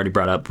 I've already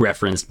brought up,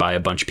 referenced by a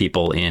bunch of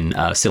people in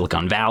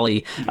Silicon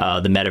Valley.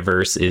 The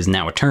metaverse is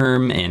now a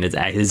term, and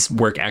his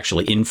work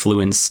actually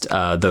influenced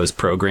those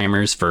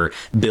programmers for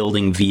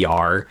building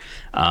VR.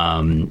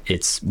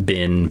 It's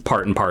been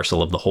part and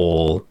parcel of the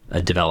whole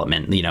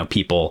development. You know,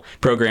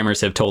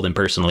 programmers have told him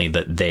personally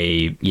that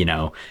they, you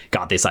know,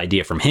 got this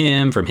idea from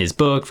him, from his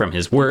book, from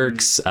his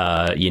works,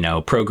 you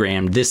know,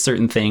 programmed this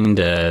certain thing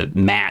to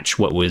match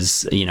what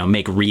was, you know,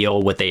 make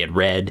real what they had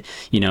read,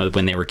 you know,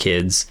 when they were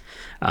kids.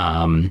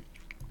 And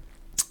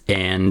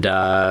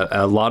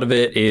a lot of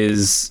it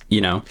is,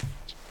 you know,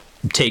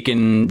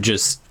 taken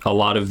just a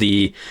lot of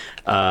the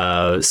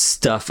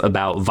stuff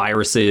about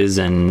viruses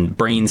and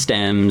brain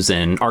stems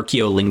and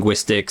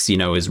archaeolinguistics, you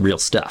know, is real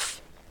stuff.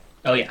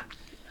 Oh, yeah.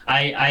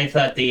 I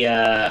thought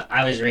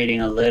I was reading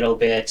a little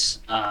bit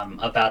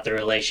about the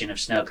relation of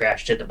Snow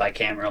Crash to the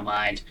bicameral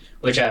mind,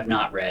 which I've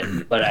not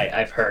read, but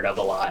I've heard of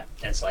a lot.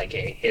 As like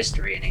a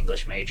history and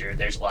English major,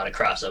 there's a lot of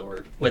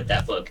crossover with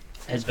that book.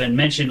 Has been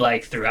mentioned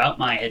like throughout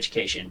my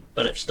education,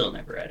 but I've still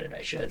never read it.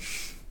 I should.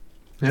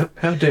 Yep.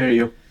 How dare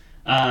you?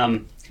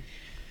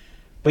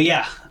 But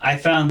yeah, I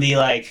found the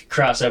like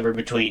crossover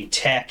between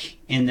tech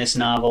in this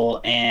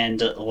novel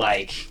and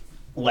like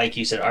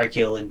you said,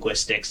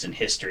 archaeolinguistics and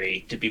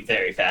history to be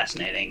very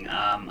fascinating.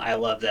 I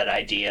love that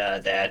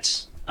idea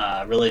that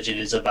religion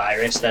is a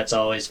virus. That's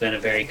always been a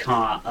very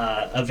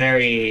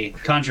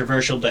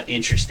controversial but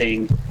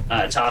interesting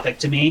topic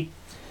to me.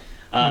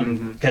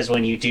 Because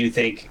when you do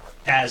think,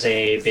 as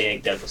a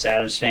big Douglas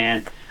Adams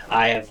fan,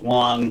 I have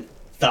long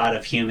thought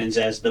of humans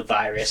as the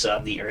virus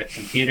on the Earth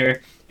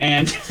computer.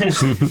 And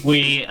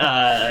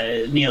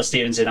Neal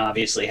Stephenson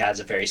obviously has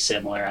a very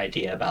similar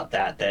idea about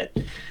that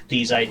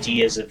these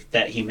ideas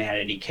that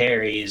humanity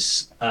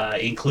carries,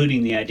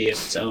 including the idea of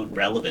its own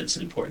relevance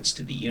and importance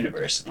to the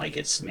universe, and like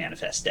its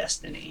manifest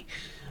destiny,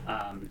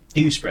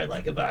 do spread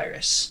like a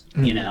virus,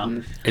 you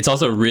know? It's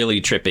also really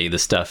trippy, the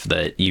stuff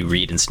that you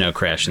read in Snow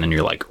Crash, and then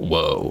you're like,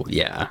 whoa,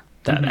 yeah,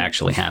 that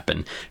actually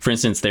happened. For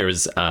instance, there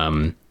was...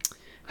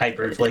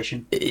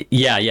 hyperinflation.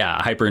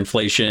 Yeah,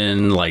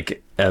 hyperinflation.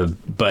 Like,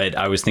 but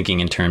I was thinking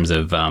in terms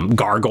of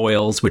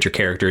gargoyles, which are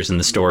characters in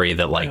the story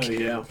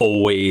that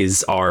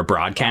always are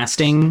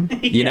broadcasting.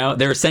 You know,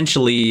 they're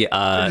essentially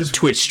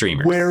Twitch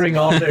streamers wearing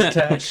all their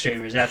tech.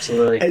 Streamers,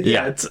 absolutely. And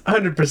it's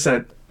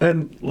 100%.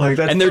 And like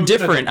that's, and they're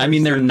different. I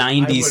mean, they're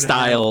 90s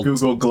style.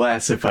 Google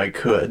Glass, if I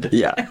could.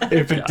 Yeah.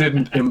 If it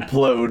didn't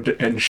implode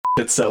and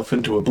itself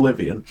into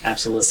oblivion.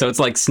 Absolutely. So it's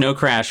like Snow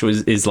Crash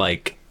is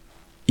like,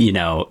 you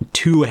know,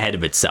 too ahead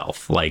of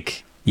itself.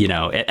 Like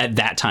at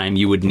that time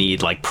you would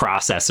need like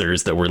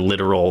processors that were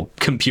literal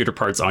computer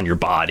parts on your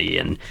body,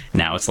 and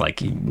now it's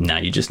like now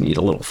you just need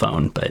a little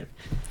phone. But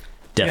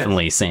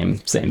definitely same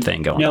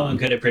thing going on. No one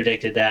could have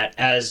predicted that,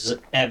 as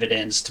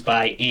evidenced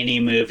by any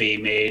movie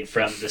made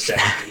from the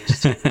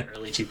 70s to the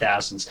early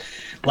 2000s.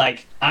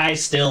 Like, I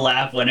still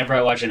laugh whenever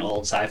I watch an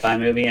old sci-fi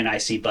movie and I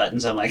see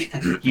buttons. I'm like,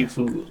 you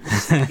fools.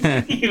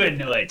 You had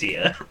no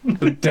idea.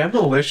 The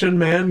Demolition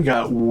Man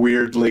got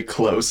weirdly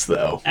close,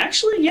 though.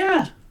 Actually,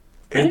 yeah.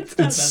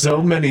 It's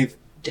so many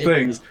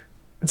things.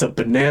 It's a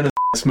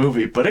banana-ass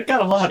movie, but it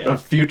got a lot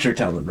of future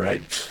telling,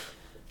 right?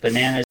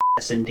 Bananas,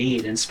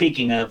 indeed. And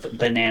speaking of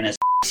bananas,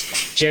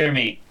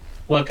 Jeremy,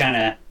 what kind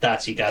of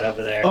thoughts you got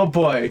over there? Oh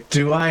boy,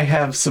 do I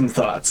have some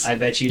thoughts. I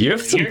bet you You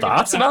have some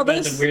thoughts about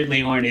this? The weirdly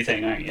horny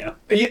thing, aren't you?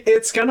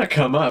 It's gonna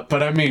come up,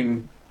 but I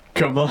mean,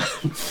 come on.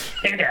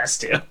 It has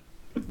to.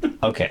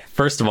 Okay,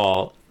 first of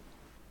all,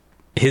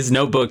 his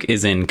notebook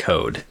is in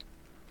code.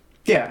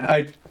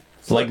 Yeah,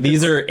 Like,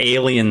 these are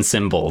alien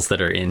symbols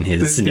that are in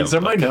his notebook. These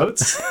are my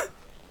notes.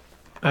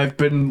 I've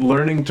been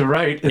learning to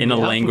write in a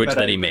the language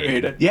alphabet that he I made.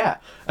 created. Yeah,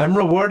 I'm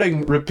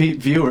rewarding repeat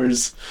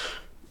viewers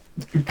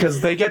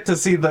because they get to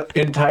see the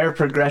entire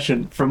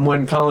progression from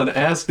when Colin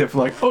asked if,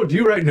 like, oh, do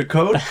you write in a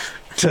code,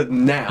 to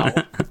now,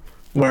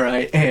 where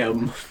I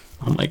am.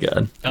 Oh my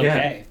god.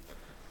 Okay.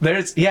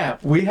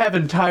 We have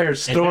entire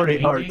story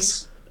Is that arcs.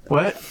 wingdings?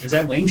 What? Is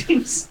that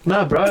wingdings?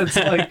 Nah, bro,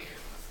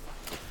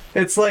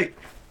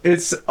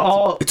 it's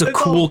all It's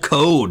cool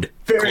code.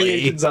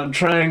 variations on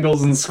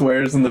triangles and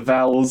squares and the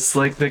vowels,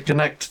 like, that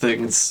connect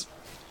things.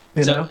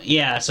 You know?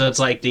 Yeah, so it's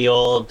like the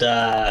old,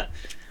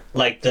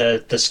 like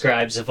the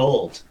scribes of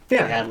old.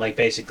 Yeah. They had, like,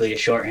 basically a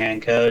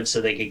shorthand code so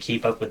they could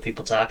keep up with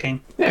people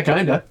talking. Yeah,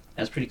 kinda.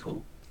 That's pretty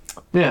cool.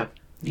 Yeah.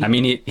 I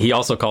mean, he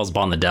also calls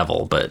Bond the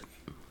devil, but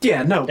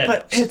Yeah, no, That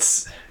but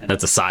helps.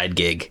 that's a side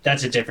gig.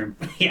 That's a different,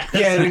 Yeah,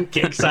 that's a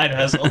gig side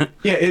hustle.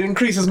 it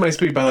increases my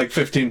speed by like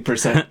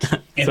 15%.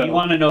 If you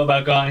want to know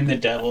about calling the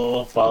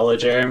devil, follow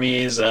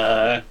Jeremy's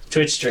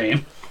Twitch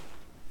stream.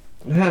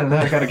 Yeah, now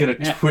I gotta get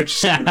a Twitch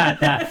stream.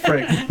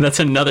 Frick. That's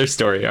another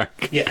story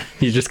arc. Yeah.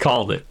 You just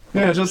called it.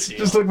 Yeah, just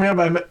look me up.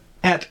 I'm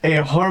at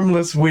a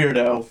harmless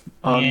weirdo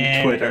on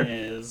Twitter.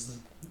 Yes.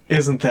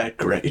 Isn't that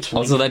great?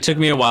 Also, that took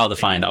me a while to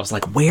find. I was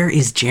like, where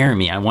is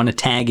Jeremy? I want to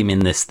tag him in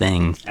this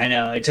thing. I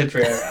know, it took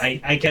forever.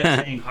 I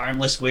kept saying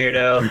harmless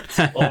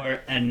weirdo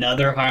or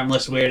another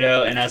harmless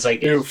weirdo, and I was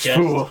like, You it's just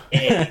fool.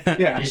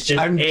 Yeah, it's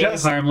just I'm a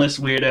just harmless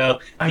weirdo.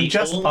 I'm The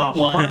just a only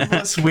one.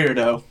 harmless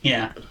weirdo.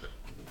 Yeah.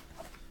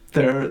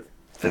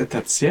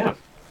 That's yeah.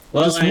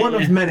 Well, Just one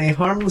of many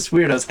harmless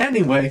weirdos.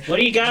 Anyway, What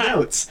do you got?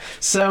 notes.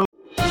 So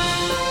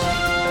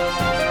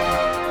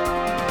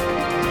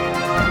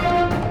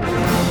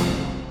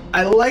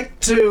I like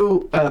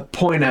to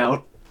point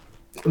out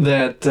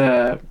that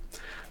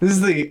this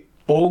is the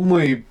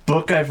only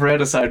book I've read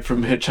aside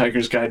from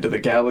Hitchhiker's Guide to the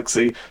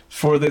Galaxy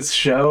for this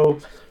show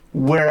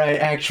where I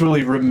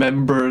actually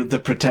remember the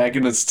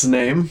protagonist's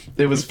name.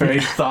 It was very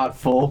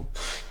thoughtful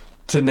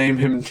to name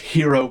him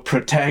hero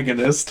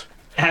protagonist.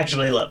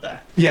 Actually love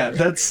that. Yeah,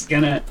 that's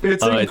Gonna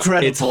it's It's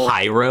incredible.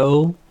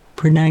 Hyro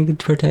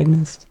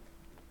protagonist.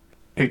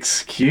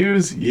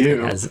 Excuse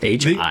you. As The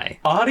H-I.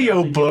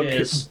 audiobook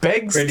It is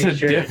begs pretty to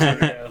sure it's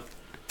differ. hero.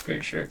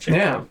 Pretty sure it's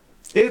Yeah.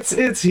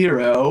 It's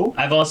hero.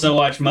 I've also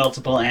watched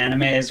multiple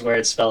animes where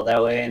it's spelled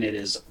that way, and it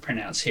is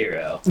pronounced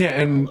hero. Yeah,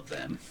 All and of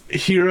them.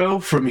 hero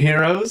from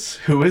Heroes,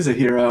 who is a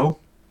hero,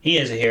 He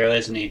is a hero,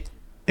 isn't he?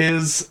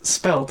 is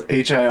spelled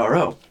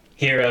Hiro.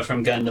 Hero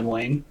from Gundam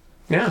Wing,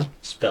 Yeah.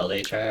 spelled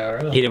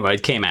Hiro.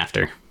 It came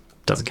after.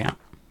 Doesn't count.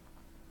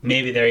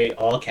 Maybe they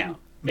all count.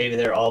 Maybe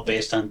they're all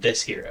based on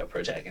this hero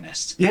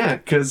protagonist. Yeah,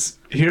 because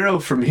hero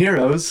from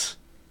Heroes,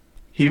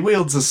 he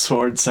wields a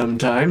sword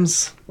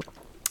sometimes.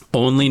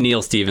 Only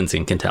Neal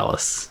Stephenson can tell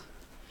us.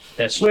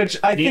 That's Which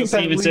I Neal think that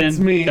Stephenson, leads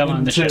me come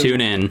on the show. into-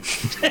 Tune in.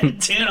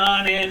 Tune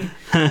on in.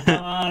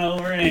 Come on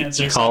over and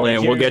answer. Call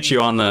in. We'll get you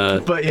on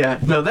the... But yeah,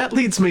 no, that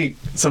leads me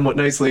somewhat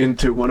nicely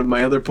into one of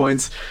my other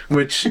points,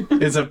 which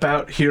is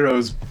about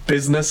Hero's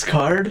business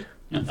card.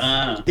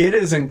 It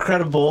is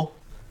incredible,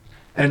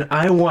 and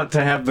I want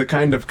to have the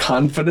kind of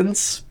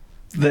confidence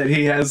that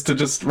he has to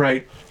just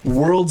write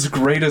world's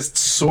greatest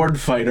sword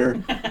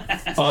fighter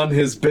on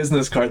his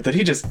business card that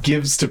he just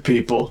gives to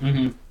people.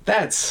 Mm-hmm.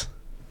 That's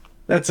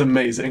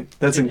amazing.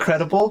 That's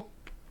incredible,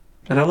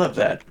 and I love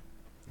that.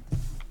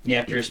 You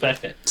have to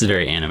respect it. It's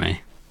very anime.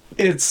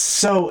 It's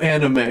so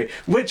anime,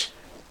 which,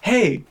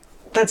 hey,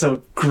 that's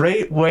a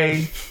great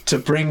way to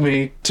bring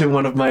me to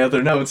one of my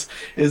other notes,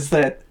 is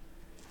that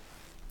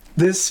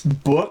this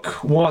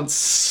book wants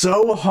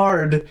so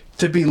hard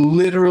to be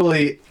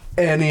literally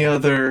any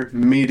other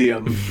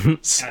medium,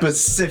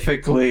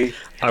 specifically.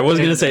 I was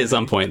going to say at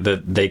some point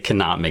that they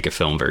cannot make a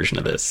film version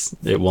of this.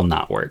 It will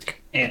not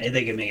work. And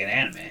they can make an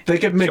anime. They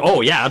could make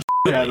Oh, yeah.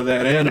 out of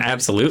that anime.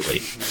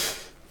 Absolutely.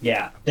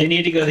 Yeah. They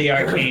need to go the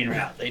arcane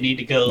route. They need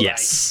to go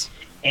Yes.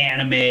 like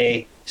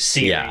anime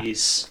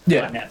series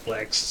Yeah. on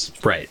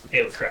Netflix. Right.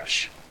 It would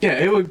crush. Yeah,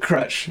 it would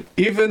crush.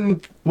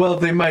 Even, well,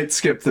 they might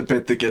skip the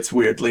bit that gets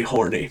weirdly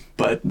horny,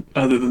 but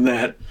other than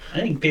that,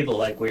 I think people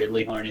like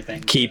weirdly horny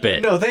things. Keep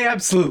it. no, they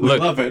absolutely Look,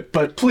 love it,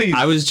 but please.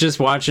 I was just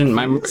watching,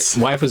 my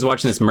wife was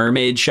watching this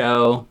mermaid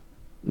show.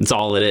 That's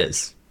all it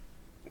is.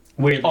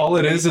 Weirdly all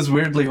it is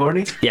weirdly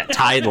horny? Yeah,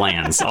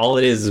 Tidelands. All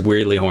it is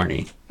weirdly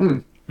horny.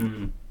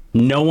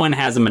 No one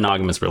has a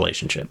monogamous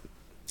relationship.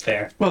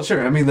 fair. Well,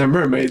 sure, I mean, they're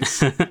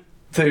mermaids.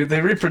 they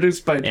reproduce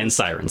by, And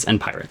sirens and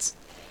pirates.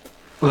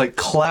 like,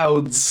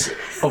 clouds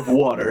of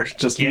water.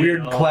 Just Get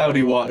weird, it all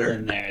cloudy water.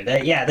 in there.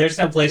 There's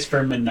no place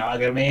for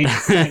monogamy.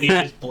 And you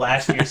just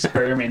blast your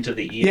sperm into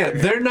the ether. Yeah,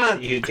 they're not,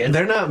 See who gets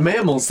they're not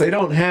mammals. They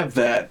don't have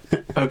that,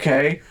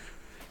 okay?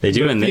 They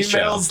do in this show.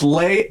 Females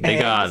lay They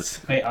got eggs.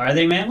 Wait, are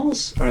they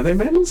mammals? Are they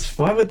mammals?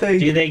 Why would they?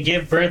 Do they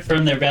give birth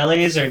from their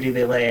bellies or do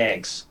they lay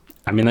eggs?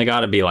 I mean, they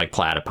got to be like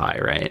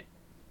platypi, right?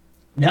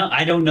 No,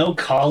 I don't know,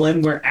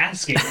 Colin. We're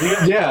asking. We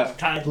don't Yeah. know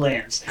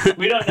Tidelands.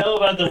 We don't know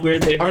about the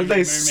weird thing. Are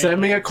they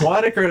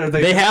semi-aquatic or are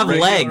they? They just have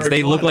regular legs.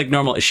 They look aquatic? like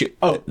normal. Oh,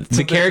 so the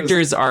they're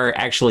characters are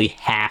actually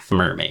half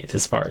mermaid,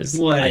 as far as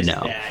What I is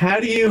know. that? How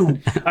do you?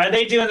 Are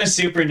they doing the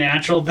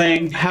supernatural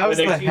thing? How's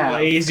where they're the too half?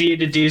 lazy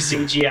to do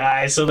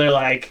CGI, so they're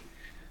like,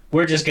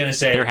 we're just gonna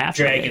say They're half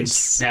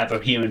dragons have a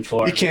human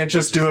form. You can't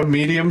just do a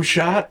medium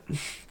shot.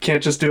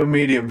 Can't just do a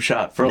medium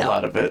shot for a No.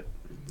 lot of it.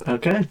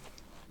 Okay,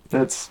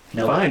 that's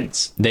No fine.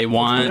 lights. They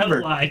want No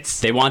Whatever. lights.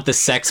 they want the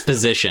sex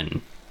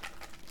position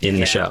in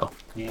the show.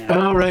 Yeah.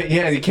 Oh right,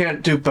 yeah. You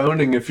can't do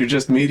boning if you're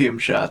just medium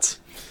shots.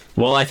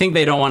 Well, I think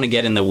they don't want to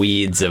get in the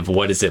weeds of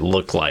what does it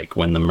look like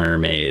when the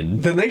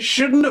mermaid, Then they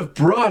shouldn't have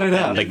brought it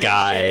up. the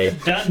guy.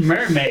 Done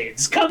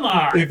mermaids. Come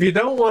on. If you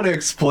don't want to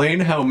explain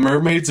how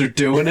mermaids are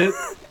doing it,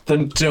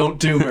 then don't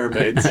do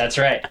mermaids. That's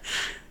right.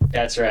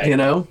 That's right. You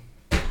know?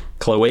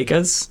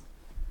 Cloacas?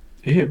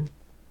 Ew.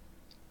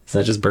 Is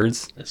that just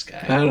birds? This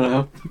I guy. don't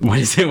know. What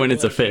is it when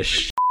it's a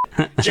fish?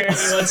 Jeremy,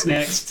 what's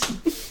next?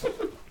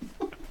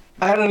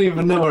 I don't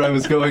even know where I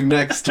was going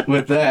next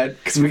with that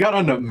because we got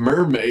onto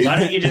mermaids. Why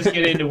don't you just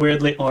get into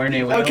weirdly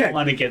horny? We Okay, don't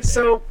want to get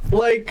So,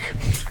 like,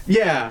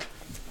 yeah.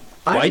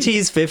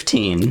 YT's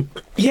 15.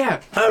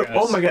 Yeah. Oh, Gross.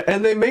 oh my god.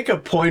 And they make a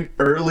point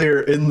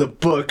earlier in the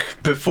book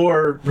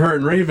before her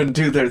and Raven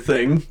do their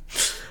thing,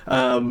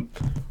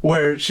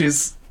 where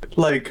she's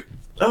like,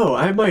 "Oh,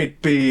 I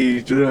might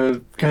be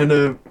kind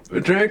of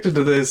attracted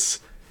to this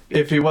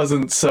if he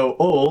wasn't so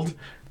old.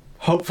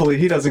 Hopefully,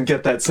 he doesn't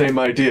get that same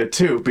idea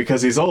too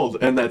because he's old,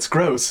 and that's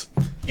gross."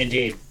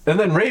 Indeed. And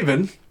then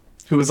Raven,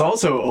 who is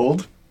also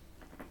old,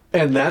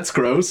 and that's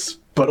gross,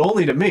 but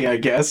only to me, I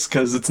guess,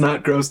 because it's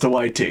not gross to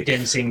YT.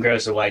 Didn't seem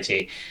gross to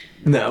YT.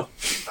 No.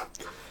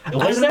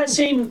 Was that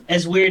seem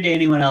as weird to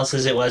anyone else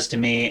as it was to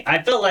me?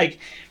 I felt like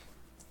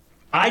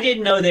I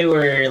didn't know they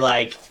were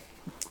like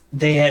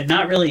they had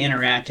not really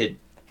interacted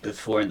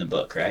before in the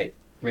book, right?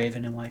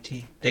 Raven and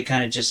YT. They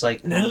kind of just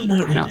like No,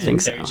 not I don't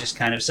think they're so. just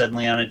kind of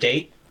suddenly on a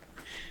date.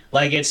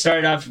 Like it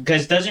started off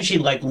because doesn't she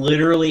like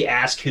literally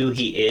ask who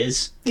he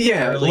is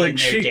Yeah, early in like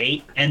their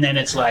date, and then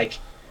it's like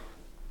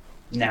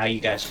now you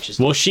guys are just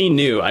Well, she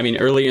knew. I mean,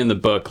 earlier in the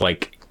book,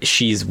 like,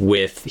 she's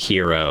with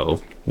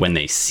Hero when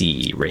they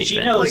see Raven. She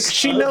knows. like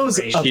she knows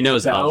Raven. She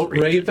knows about of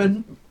Raven.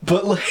 Raven,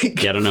 but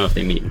like, Yeah, I don't know if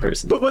they meet in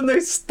person. but when they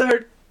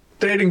start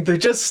dating, they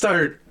just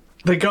start.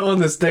 They go on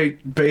this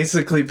date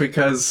basically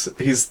because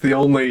he's the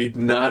only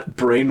not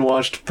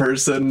brainwashed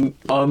person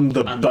on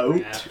the on the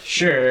boat. raft.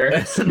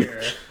 Sure,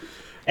 sure.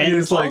 And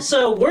It's like-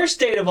 also, worst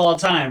date of all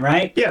time,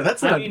 right? Yeah,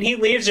 that's not. I mean, he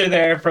leaves her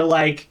there for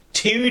like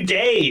 2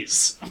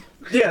 days.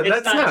 yeah, It's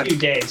that's not 2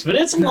 days, but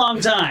it's a long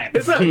time.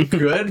 It's not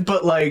good,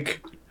 but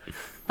like,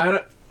 I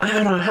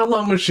don't know how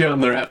long was she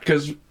on the raft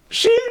because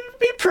she'd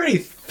be pretty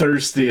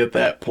thirsty at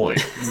that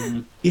point.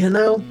 You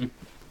know,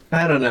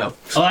 I don't know.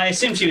 Well, I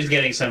assume she was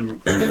getting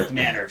some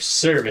manner of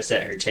service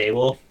at her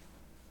table.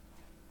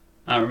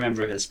 I don't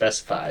remember if it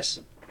specifies.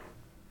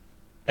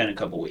 Been a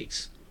couple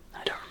weeks.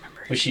 I don't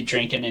remember. Was she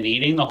drinking and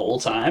eating the whole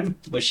time?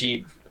 Was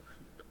she?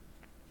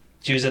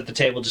 She was at the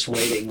table just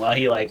waiting while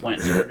he like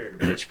went and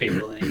ordered rich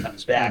people, and he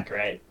comes back,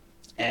 right?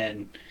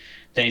 And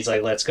then he's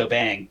like, "Let's go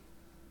bang."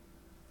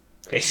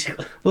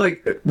 Basically,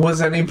 Like,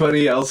 was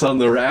anybody else on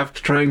the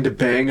raft trying to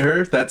bang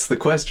her? That's the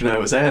question I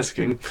was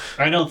asking.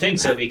 I don't think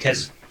so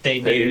because they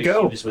There you knew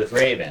go. she was with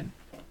Raven.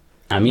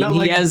 I mean, Not he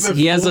like has a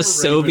before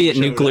Soviet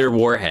Raven showed nuclear up.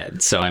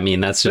 warhead, so I mean,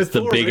 that's just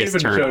Before the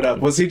biggest Raven showed up,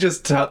 turn. was he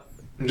just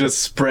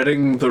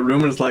spreading the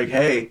rumors like,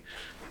 "Hey,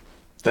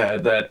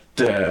 that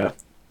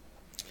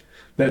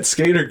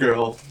skater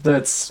girl,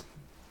 that's,"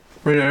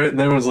 and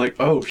everyone was like,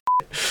 "Oh,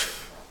 shit."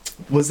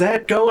 Was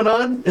that going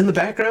on in the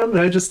background?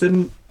 And I just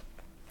didn't.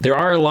 There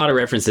are a lot of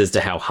references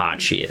to how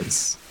hot she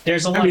is.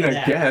 There's a lot mean, of I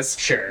that. guess.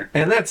 Sure.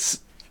 And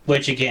that's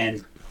Which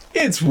again,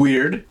 it's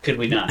weird. could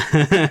we not?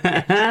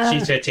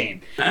 She's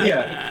 15.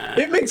 Yeah,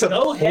 it makes a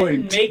Go ahead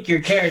and point. make your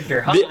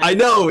character hot. I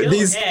know, Go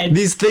these ahead,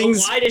 things-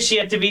 but why does she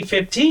have to be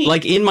 15?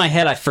 Like, in my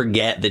head, I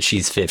forget that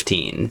she's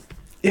 15.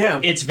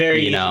 Yeah, it's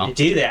very you know, easy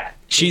to do that.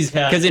 She's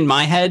because in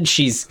my head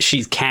she's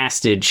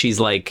casted. She's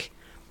like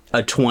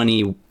a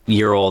 20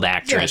 40-year-old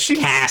actress she's-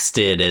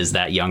 casted as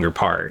that younger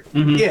part.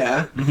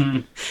 Yeah.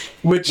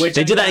 Which Which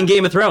They did that in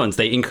Game of Thrones.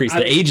 They increased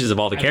the ages of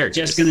all the I was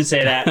characters. just gonna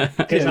say that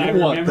because Yeah, I you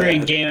want remember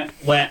in that.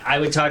 when I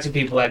would talk to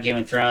people about Game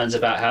of Thrones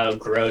about how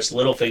gross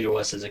Littlefinger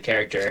was as a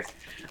character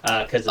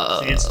because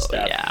of the Sansa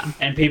stuff, yeah.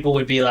 and people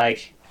would be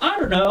like, "I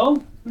don't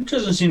know, it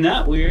doesn't seem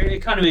that weird. It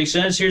kind of makes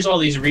sense. Here's all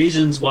these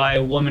reasons why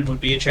a woman would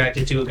be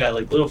attracted to a guy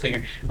like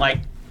Littlefinger." I'm like,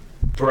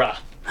 bruh,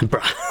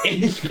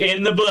 Bruh.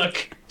 in the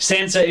book,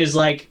 Sansa is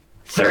like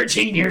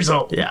 13 years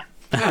old. Yeah.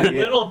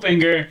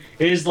 Littlefinger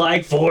is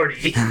like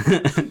 40.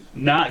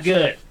 Not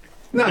good.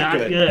 not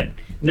good.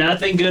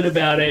 Nothing good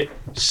about it.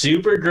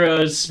 Super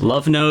gross.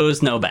 Love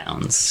knows no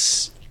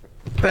bounds.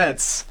 I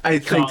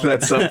think Colin.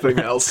 that's something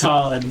else.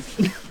 Colin,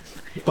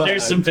 But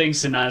there's some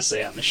things to not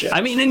say on the show.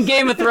 I mean, in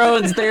Game of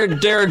Thrones, there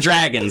are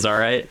dragons, all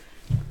right?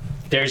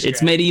 There's It's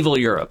dragons. medieval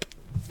Europe.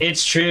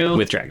 It's true.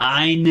 With dragons.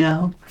 I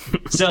know.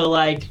 So,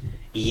 like,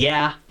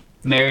 yeah,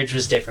 marriage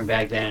was different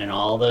back then and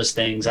all those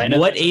things. I know.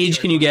 What that's age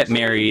true. can you get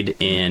married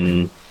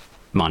in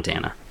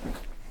Montana?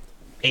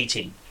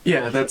 18.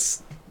 Yeah,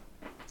 that's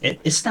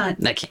It's not.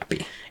 That can't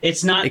be.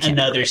 It's not can't be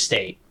another right.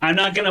 state. I'm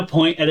not going to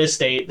point at a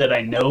state that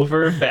I know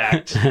for a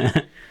fact,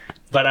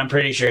 but I'm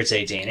pretty sure it's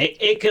 18.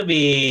 It could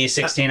be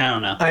 16. I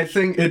don't know. I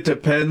think it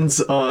depends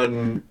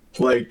on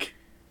like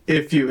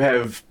if you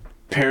have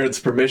parents'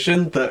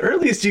 permission. The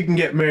earliest you can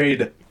get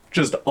married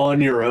just on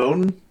your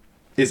own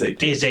is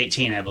 18. Is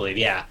 18, I believe.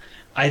 Yeah,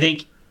 I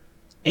think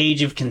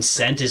age of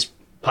consent is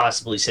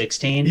possibly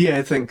 16. Yeah,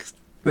 I think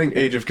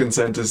age of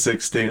consent is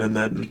 16, and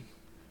then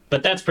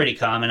But that's pretty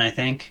common, I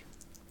think.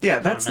 yeah,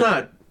 that's know.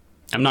 not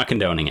I'm not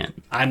condoning it.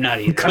 I'm not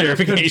either.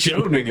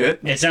 Clarification. condoning it.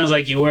 It sounds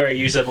like you were.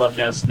 You said love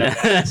knows no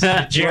bounds.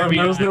 Love Jeremy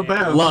knows no and I-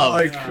 bounds. Love.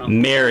 Like,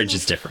 Marriage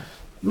is different.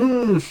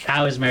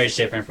 How is marriage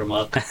different from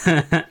love?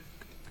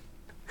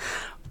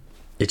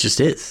 It just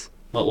is.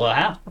 Well,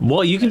 how?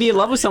 Well, you can be in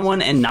love with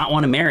someone and not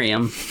want to marry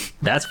him.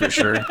 That's for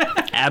sure.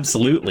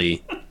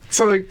 Absolutely.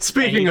 so, like,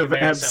 speaking you of can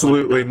marry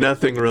absolutely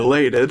nothing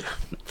related,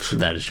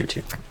 That is true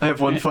too. I have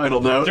one final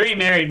note. 3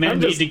 married men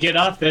I'm just- need to get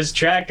off this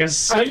track as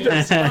soon I'm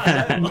just-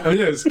 as I'm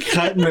just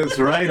cutting this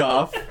right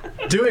off,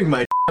 doing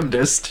my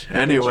damnedest.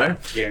 Anyway,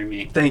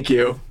 Jeremy. thank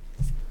you.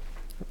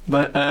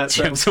 But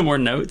Do you have some more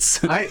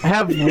notes? I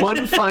have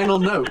one final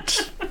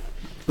note.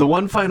 The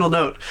one final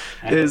note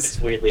I hope is it's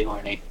weirdly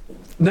horny.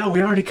 no,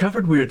 we already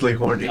covered weirdly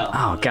horny. No.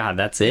 Oh God,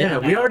 that's it. Yeah,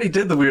 we already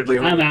did the weirdly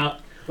I'm horny. out.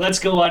 Let's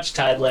go watch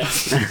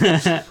Tidelands.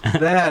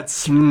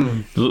 That's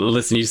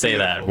Listen, you say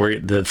that.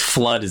 The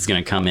flood is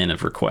going to come in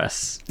of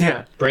requests.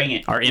 yeah. Bring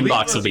it. Our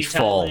inbox will be See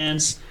full.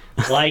 Tidelands,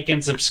 like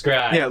and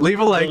subscribe. Yeah, leave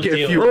a like We'll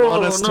if do you it.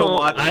 want us to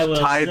watch I will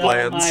sell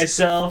Tidelands.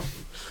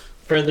 myself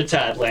for the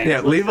Tidelands.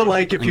 Yeah, leave a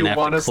like if I'm you gonna have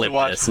want to us to clip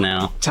watch this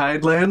now.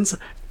 Tidelands,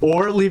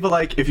 or leave a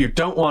like if you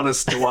don't want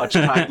us to watch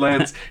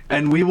Tidelands,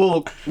 and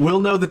we'll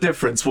know the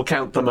difference. We'll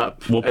count them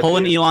up. We'll at pull the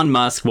an end. Elon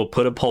Musk. We'll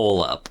put a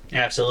poll up,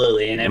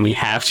 Absolutely. and we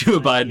have to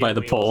abide by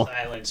the we will poll.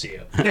 silence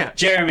you. Yeah.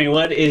 Jeremy,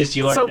 what is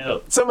your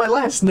note? So my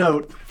last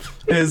note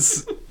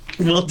is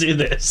We'll do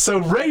this. so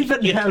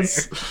Raven Get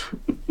has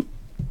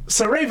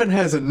Raven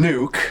has a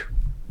nuke,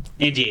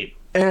 Indeed.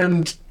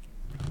 and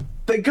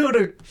they go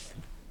to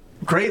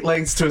great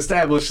lengths to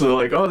establish they're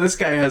like, oh, this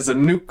guy has a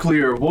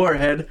nuclear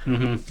warhead,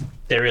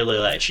 They really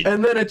let you.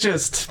 and then it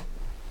just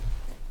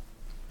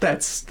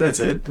that's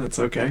it. That's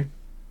okay.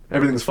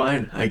 Everything's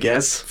fine, I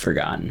guess.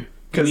 Forgotten.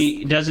 Because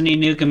Doesn't he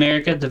nuke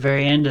America at the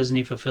very end? Doesn't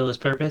he fulfill his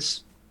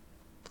purpose?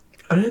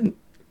 I didn't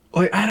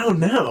like. I don't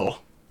know,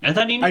 I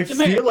thought he nuked I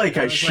America. feel like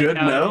That I was should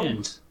how it know.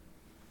 ends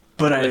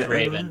but With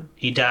Raven.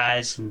 He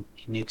dies and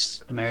he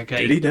nukes America.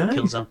 Did he die?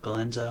 Kills Uncle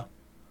Enzo.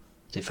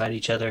 They fight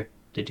each other.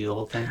 They do the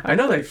whole thing. I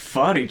know they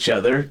fought each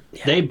other.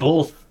 They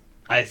both,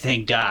 I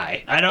think,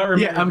 die. I don't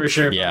remember I'm- for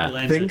sure if Yeah, Uncle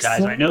Enzo think dies.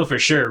 so. I know for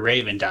sure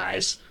Raven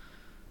dies.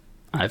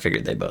 I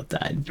figured they both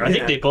died. I think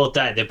Yeah. they both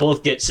died. They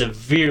both get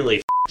severely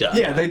f***ed up.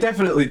 Yeah, they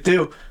definitely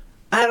do.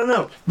 I don't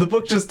know. The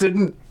book just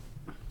didn't,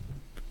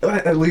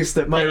 at least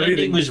at my The ending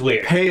reading, was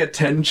weird. pay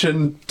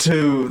attention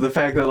to the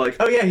fact that like,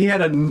 oh yeah, he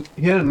had a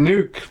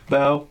nuke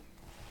though.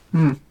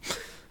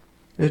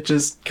 It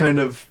just kind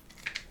of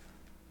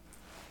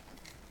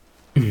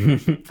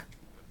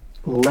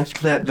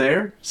left that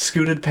there,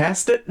 scooted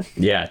past it.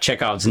 Yeah,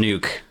 Chekhov's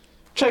nuke.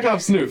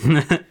 Chekhov's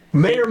nuke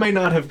may or may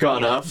not have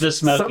gone off. The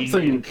smoking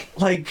something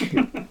like.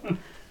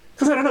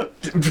 Because I don't know,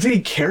 did he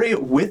carry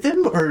it with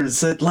him, or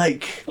is it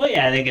like, Well,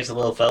 yeah, I think it's a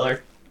little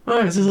feller.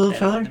 oh, is this a little Yeah.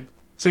 feller?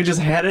 So he just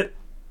had it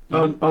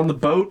on the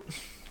boat?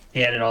 He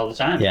had it all the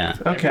time. Yeah.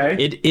 Okay.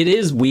 It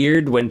is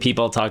weird when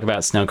people talk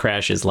about Snow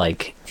Crash as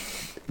like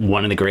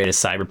one of the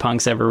greatest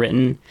cyberpunks ever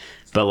written,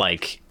 but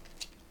like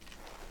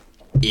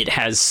it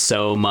has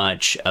so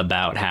much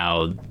about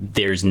how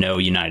there's no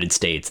United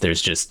States.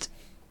 There's just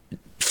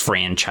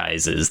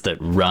franchises that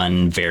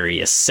run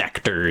various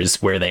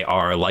sectors where they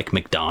are like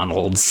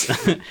McDonald's.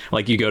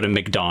 Like you go to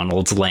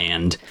McDonald's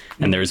Land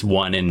and there's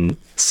one in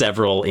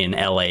several in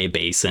LA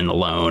Basin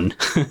alone.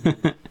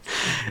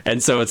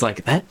 And so it's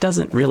like that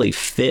doesn't really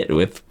fit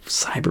with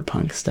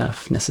cyberpunk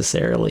stuff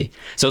necessarily.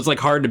 So it's like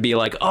hard to be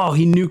like, oh,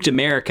 he nuked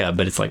America,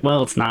 but it's like,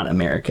 well, it's not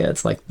America.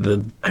 It's like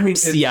the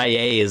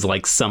CIA is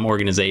like some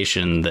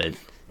organization that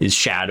is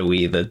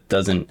shadowy that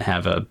doesn't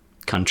have a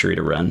country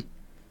to run.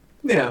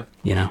 Yeah.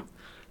 You know?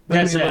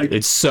 That's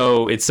It's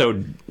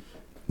so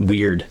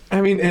weird.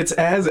 I mean, it's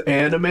as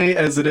anime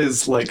as it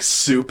is like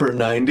super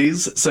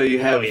 90s. So you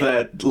have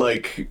that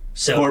like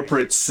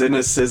corporate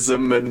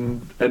cynicism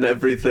and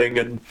everything,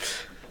 and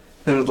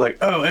it's like,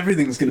 oh,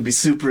 everything's gonna be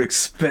super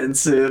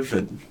expensive,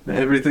 and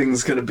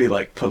everything's gonna be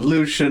like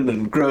pollution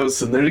and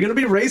gross, and there's gonna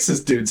be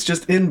racist dudes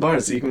just in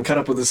bars that you can cut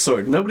up with a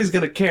sword. Nobody's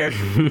gonna care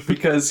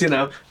because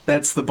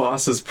that's the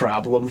boss's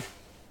problem,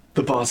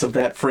 the boss of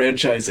that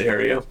franchise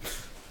area.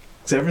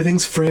 So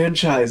everything's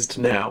franchised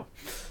now.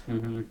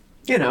 Mm-hmm.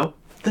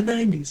 The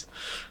 90s.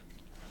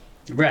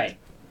 Right.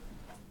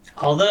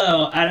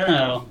 Although, I don't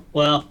know.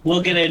 Well,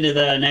 we'll get into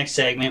the next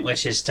segment,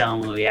 which is telling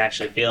what we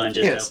actually feel and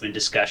just open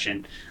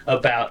discussion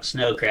about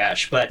Snow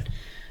Crash. But,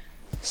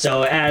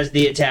 so as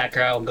the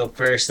attacker, I will go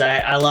first.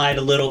 I lied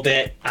a little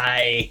bit.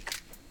 I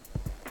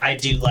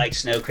do like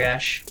Snow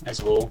Crash as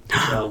a whole,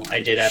 so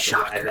I did have to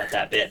lie about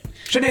that bit.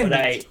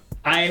 But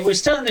I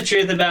was telling the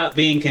truth about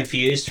being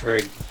confused for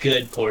a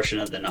good portion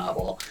of the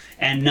novel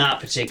and not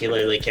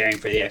particularly caring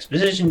for the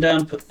exposition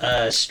dump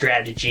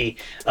strategy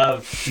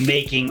of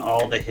making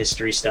all the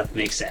history stuff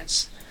make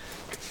sense.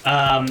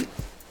 I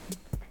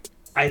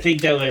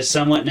think that was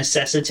somewhat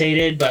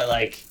necessitated by,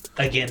 like,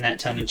 again, that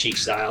tongue-in-cheek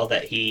style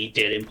that he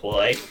did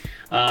employ.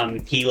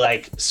 He,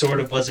 like,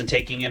 sort of wasn't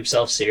taking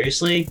himself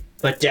seriously,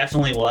 but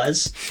definitely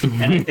was.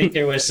 And I think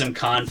there was some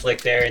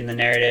conflict there in the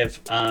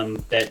narrative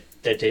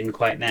that didn't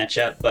quite match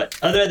up. But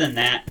other than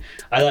that,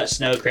 I thought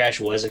Snow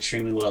Crash was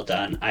extremely well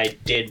done. I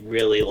did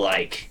really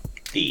like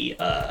the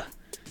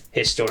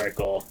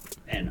historical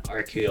and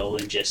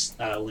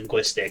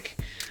archaeolinguistic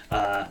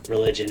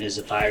religion is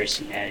a virus,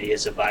 humanity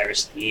is a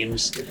virus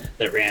themes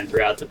that ran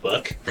throughout the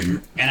book.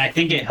 And I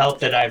think it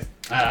helped that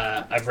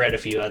I've read a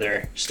few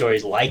other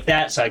stories like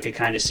that, so I could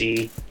kind of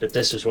see that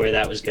this was where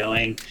that was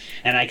going.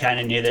 And I kind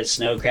of knew that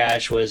Snow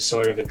Crash was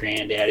sort of a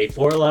granddaddy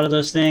for a lot of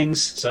those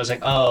things. So I was like,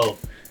 oh,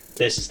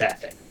 this is that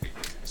thing.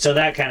 So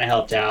that kind of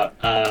helped out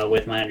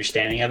with my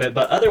understanding of it.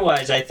 But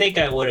otherwise, I think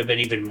I would have been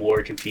even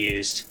more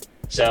confused.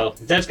 So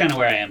that's kind of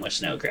where I am with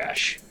Snow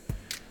Crash.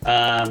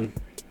 But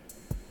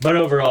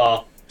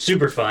overall,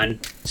 super fun,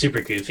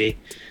 super goofy.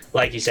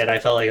 Like you said, I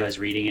felt like I was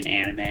reading an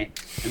anime.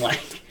 And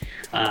like,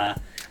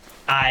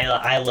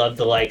 I love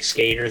the like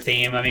skater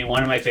theme. I mean,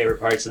 one of my favorite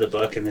parts of the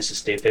book, and this is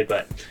stupid,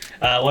 but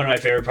one of my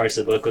favorite parts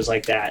of the book was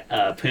like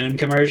that Poon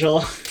commercial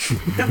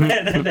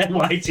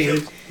that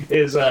YT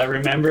is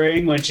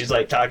remembering when she's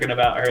like talking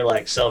about her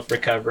like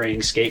self-recovering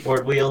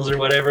skateboard wheels or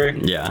whatever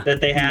that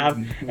they have,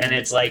 and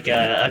it's like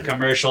a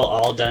commercial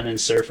all done in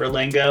surfer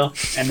lingo,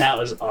 and that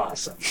was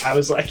awesome. I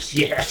was like,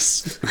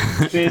 yes,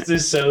 this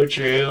is so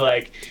true.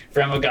 Like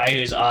from a guy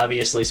who's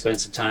obviously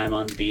spent some time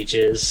on the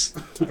beaches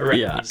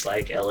around these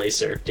like LA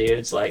surf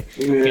dudes, like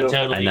can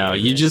totally. I know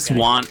you just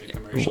want.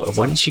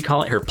 What did she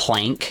call it? Her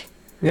plank.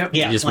 Yep.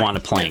 Yeah, you just want a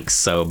plank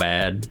so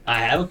bad. I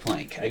have a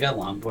plank. I got a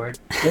longboard.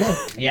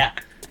 Yeah.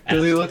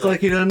 Does he look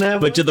like he doesn't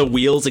have? But do the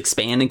wheels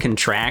expand and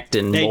contract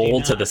and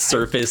mold to the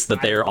surface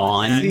that they're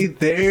on? See,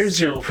 there's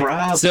your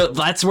problem. So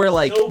that's where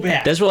like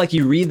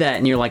you read that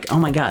and you're like, oh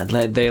my god,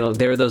 there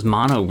are those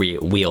mono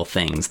wheel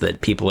things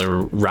that people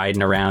are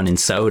riding around in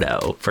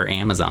Sodo for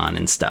Amazon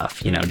and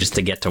stuff, just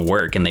to get to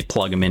work, and they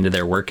plug them into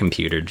their work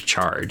computer to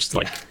charge. It's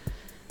like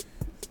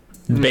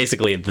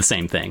basically the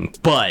same thing,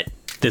 but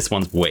this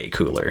one's way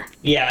cooler.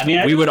 Yeah, I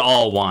mean, we would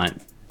all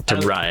want to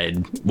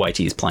ride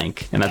YT's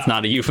plank, and that's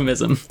not a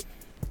euphemism.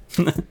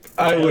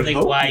 I don't would think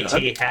hope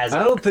YT has.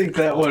 I don't think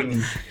that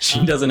one.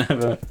 She doesn't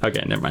have a.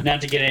 Okay, never mind.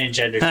 Not to get into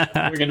gender,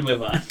 we're gonna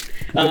move on.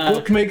 The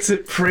book makes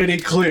it pretty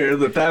clear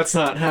that that's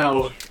not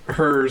how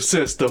her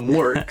system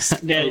works.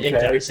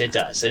 It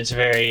does. It's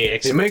very.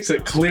 It makes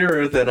it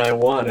clearer than I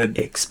wanted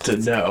to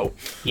know.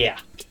 Yeah.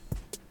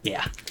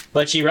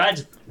 But she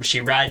rides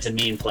a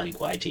mean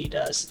plank. YT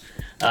does.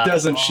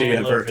 Doesn't she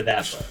all ever? Over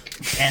that book,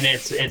 and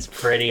it's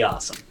pretty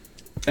awesome.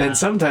 And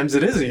sometimes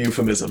it is a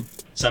euphemism.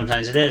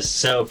 Sometimes it is.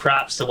 So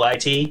props to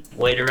YT.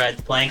 Way to ride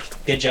the plank.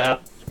 Good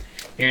job.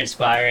 You're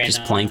inspiring.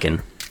 Just planking.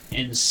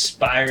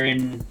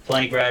 Inspiring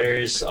plank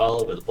riders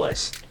all over the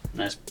place.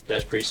 And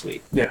that's pretty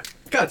sweet. Yeah.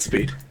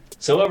 Godspeed.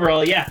 So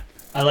overall,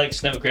 I like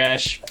Snow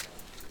Crash.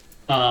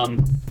 There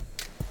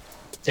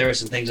were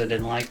some things I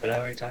didn't like, but I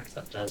already talked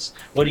about those.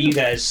 What did you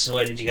guys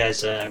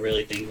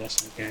really think about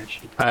Snow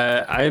Crash?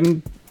 I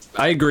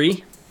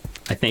agree.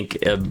 I think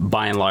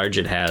by and large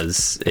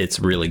it's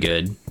really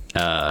good.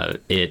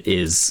 It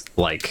is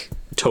like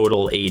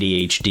total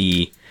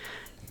ADHD,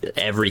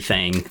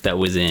 everything that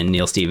was in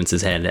Neal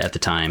Stephenson's head at the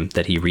time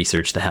that he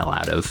researched the hell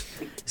out of.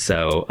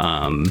 So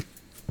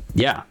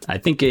yeah, I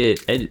think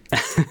it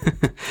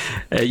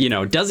you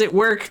know, does it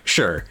work?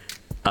 Sure.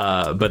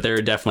 But there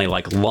are definitely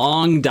like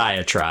long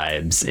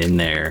diatribes in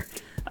there.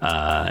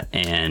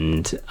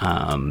 And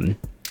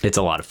it's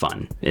a lot of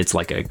fun. It's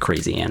like a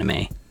crazy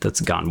anime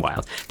that's gone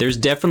wild. There's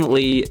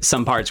definitely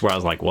some parts where I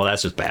was like, well,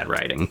 that's just bad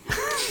writing.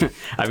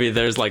 I mean,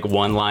 there's like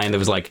one line that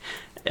was like,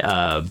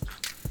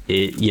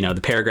 you know,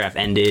 the paragraph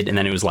ended and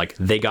then it was like,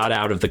 they got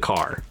out of the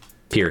car,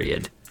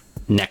 period.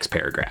 Next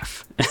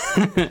paragraph.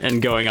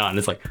 And going on.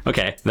 It's like,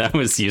 okay, that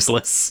was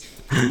useless.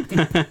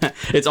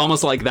 It's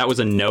almost like that was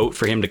a note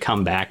for him to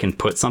come back and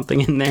put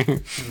something in there,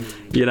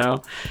 you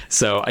know?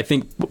 So I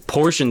think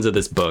portions of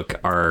this book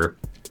are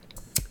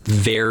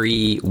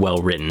very well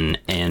written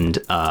and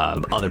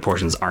other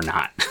portions are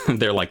not.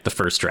 They're like the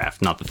first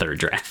draft, not the third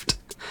draft.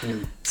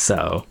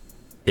 So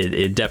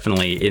it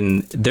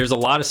definitely, there's a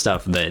lot of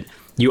stuff that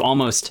you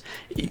almost,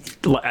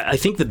 I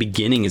think the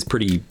beginning is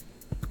pretty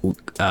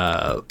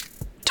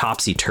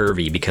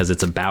topsy-turvy because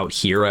it's about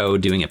Hiro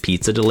doing a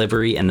pizza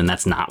delivery and then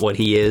that's not what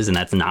he is and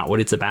that's not what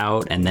it's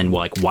about, and then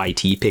like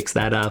YT picks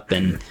that up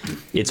and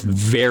it's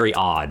very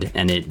odd,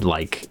 and it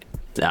like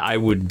I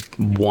would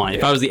want,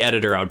 if I was the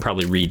editor, I would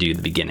probably redo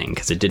the beginning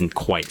because it didn't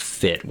quite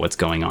fit what's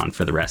going on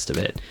for the rest of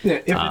it. Yeah,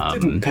 if it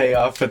didn't pay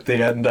off at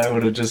the end, I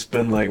would have just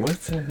been like, what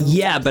the hell?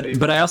 Yeah,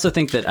 but I also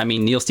think that, I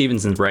mean, Neal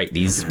Stephenson's writes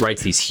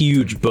these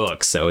huge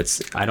books, so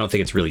I don't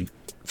think it's really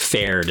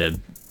fair to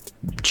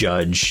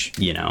judge,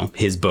 you know,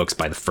 his books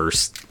by the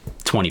first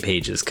 20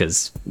 pages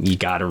because you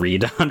got to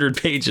read 100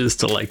 pages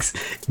to like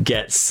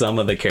get some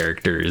of the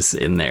characters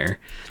in there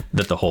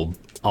that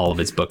all of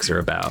his books are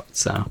about.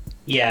 So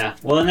yeah,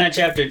 well, and that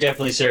chapter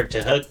definitely served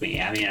to hook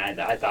me. I mean,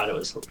 I thought it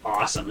was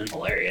awesome and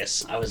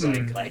hilarious. I was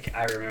like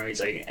I remember he's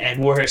like,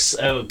 and worse,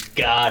 oh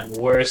god,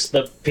 worse,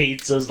 the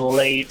pizza's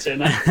late.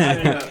 And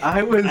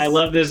I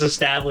love this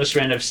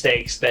establishment of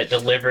stakes that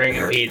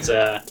delivering a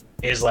pizza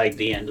is like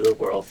the end of the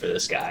world for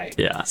this guy.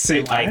 Yeah. See,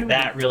 and like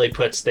that really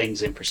puts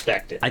things in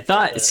perspective. I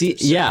thought,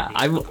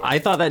 I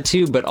thought that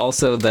too, but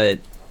also that,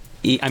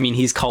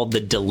 he's called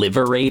the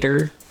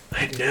Deliverator.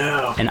 I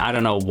know. And I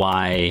don't know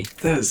why.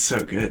 That is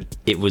so good.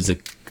 It was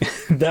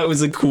that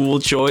was a cool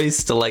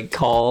choice to like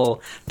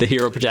call the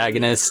hero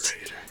protagonist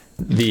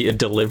the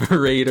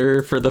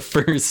Deliverator for the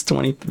first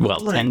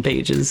 10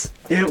 pages.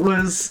 It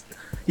was,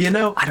 you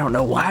know, I don't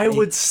know why. I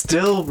would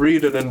still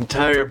read an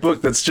entire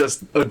book that's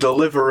just a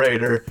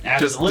deliverator,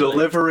 just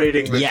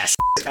deliberating the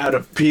out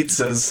of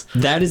pizzas.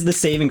 That is the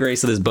saving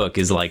grace of this book,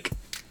 is like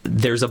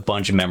there's a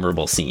bunch of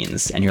memorable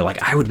scenes and you're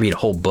like, I would read a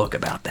whole book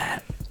about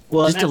that.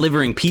 Well, just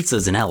delivering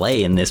pizzas in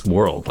LA in this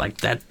world, like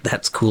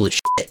that's cool as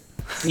shit.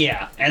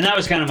 Yeah, and that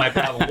was kind of my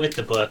problem with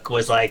the book,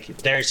 was like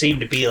there seemed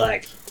to be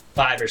like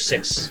 5 or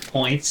 6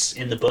 points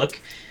in the book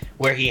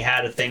where he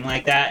had a thing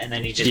like that and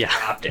then he just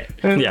dropped it.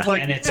 And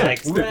it's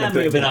like, we're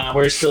moving on.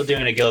 We're still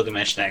doing a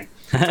Gilgamesh thing.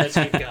 Let's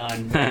keep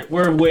going.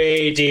 We're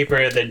way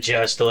deeper than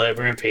just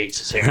delivering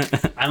pizzas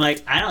here. I'm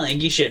like, I don't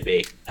think you should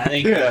be. I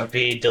think you should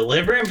be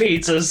delivering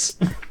pizzas.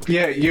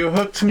 Yeah, you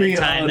hooked me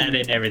tying that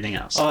in everything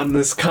else. On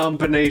this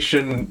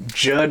combination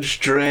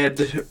Judge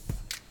Dredd,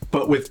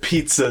 but with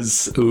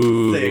pizzas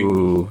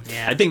thing.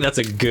 Yeah. I think that's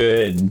a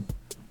good...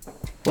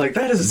 Like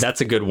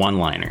that's a good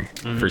one-liner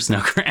for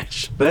Snow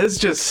Crash. That is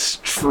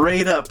just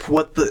straight up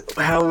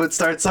how it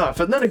starts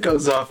off, and then it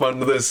goes off on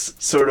this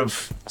sort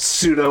of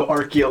pseudo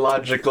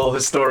archaeological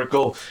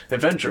historical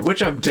adventure,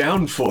 which I'm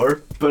down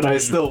for. But I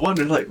still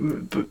wonder, like,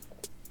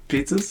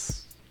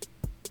 pizzas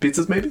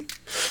maybe.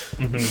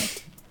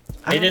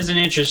 It is an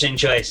interesting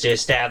choice to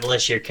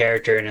establish your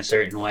character in a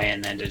certain way,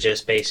 and then to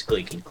just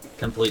basically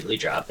completely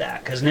drop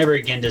that, because never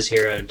again does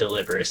Hiro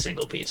deliver a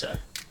single pizza.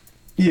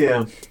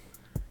 Yeah.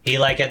 He,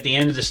 like, at the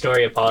end of the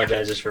story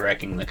apologizes for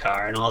wrecking the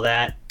car and all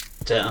that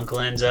to Uncle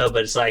Enzo,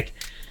 but it's like,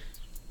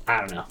 I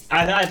don't know.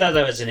 I thought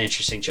that was an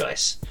interesting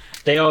choice.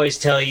 They always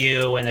tell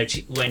you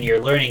when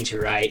you're learning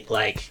to write,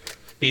 like,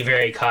 be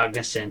very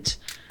cognizant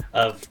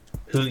of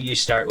who you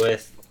start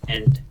with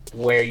and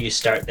where you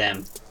start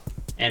them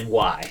and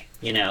why,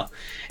 you know.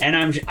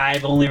 And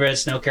I've only read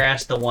Snow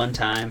Crash the one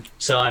time,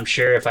 so I'm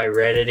sure if I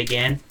read it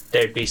again,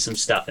 there'd be some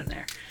stuff in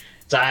there.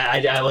 So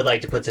I would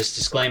like to put this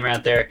disclaimer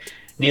out there.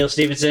 Neal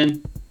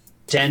Stephenson,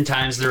 10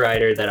 times the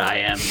writer that I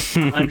am,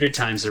 100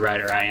 times the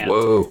writer I am.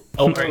 Whoa.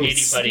 Over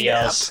anybody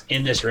else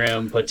in this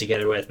room put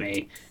together with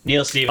me.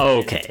 Neal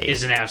Stephenson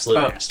is an absolute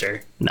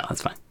master. No,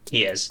 that's fine.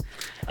 He is.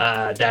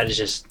 That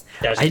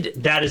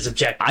is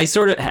objective. I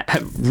sort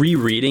of,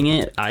 rereading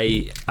it,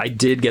 I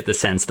did get the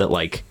sense that,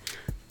 like,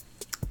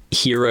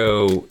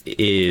 Hiro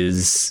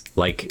is,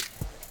 like,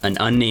 an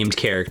unnamed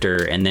character,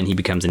 and then he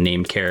becomes a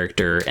named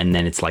character, and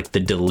then it's like the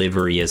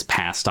delivery is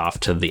passed off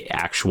to the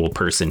actual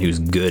person who's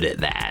good at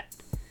that.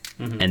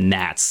 And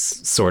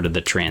that's sort of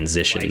the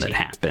transition that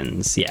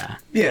happens. Yeah,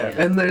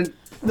 and then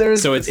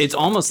there's so it's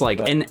almost like,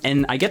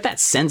 and I get that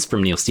sense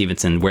from Neal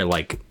Stephenson where,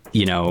 like,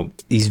 you know,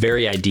 he's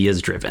very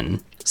ideas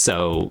driven.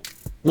 So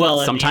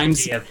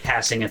sometimes the idea of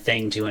passing a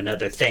thing to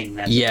another thing.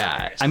 That's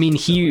I mean,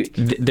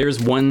 there's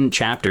one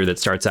chapter that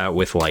starts out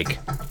with, like,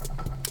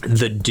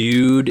 the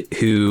dude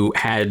who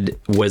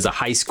was a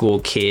high school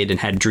kid and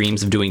had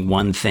dreams of doing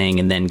one thing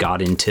and then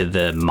got into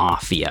the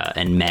mafia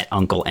and met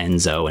Uncle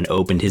Enzo and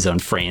opened his own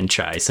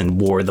franchise and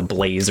wore the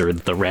blazer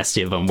that the rest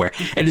of them wear.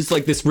 And it's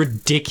like this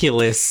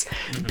ridiculous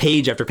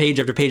page after page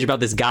after page about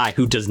this guy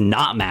who does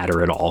not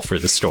matter at all for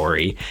the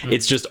story.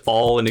 It's just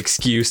all an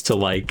excuse to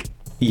like,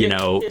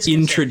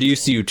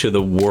 introduce you to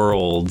the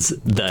worlds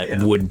that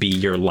would be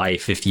your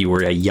life if you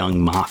were a young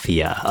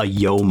mafia, a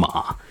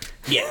Yoma.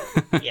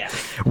 Yeah.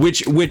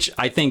 Which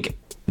I think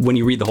when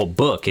you read the whole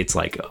book, it's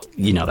like,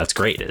 that's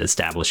great. It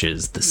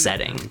establishes the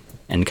setting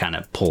and kind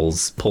of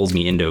pulls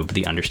me into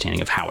the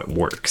understanding of how it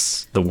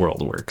works, the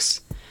world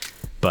works.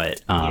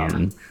 But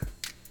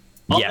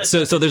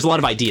so there's a lot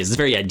of ideas. It's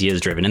very ideas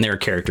driven, and there are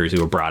characters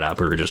who are brought up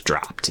who are just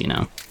dropped.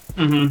 Yeah,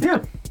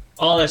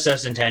 all that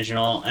stuff's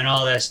intentional, and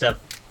all that stuff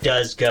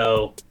does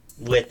go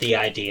with the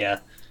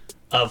idea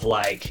of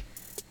like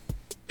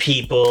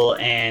people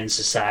and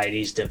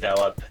societies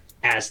develop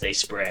as they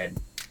spread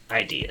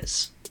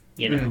ideas,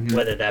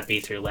 whether that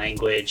be through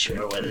language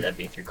or whether that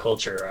be through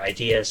culture or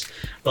ideas,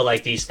 but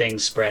like these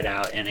things spread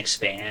out and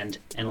expand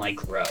and like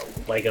grow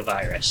like a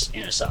virus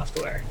in a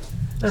software.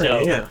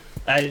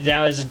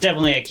 That was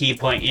definitely a key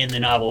point in the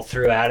novel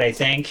throughout, I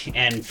think.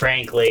 And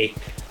frankly,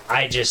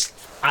 I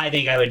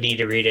think I would need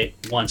to read it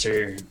one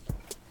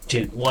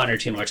or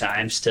two more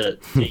times to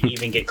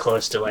even get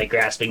close to like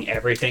grasping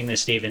everything that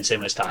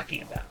Stephenson was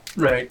talking about.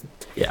 Right.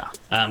 Yeah.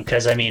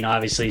 Because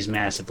obviously he's a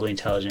massively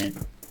intelligent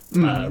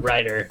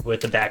writer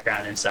with a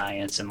background in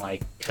science and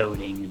like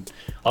coding and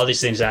all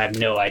these things. I have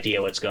no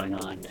idea what's going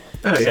on.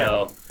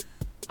 So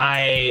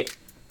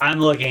I'm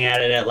looking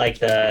at it at like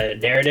the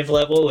narrative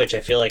level, which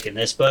I feel like in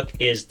this book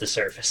is the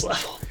surface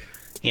level.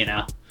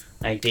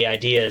 Like the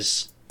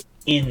ideas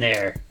in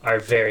there are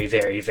very,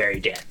 very, very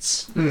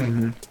dense.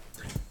 Mm-hmm.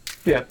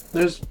 Yeah,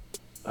 there's...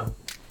 Oh.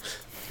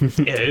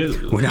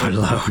 We're not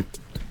alone.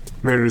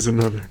 There's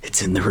another.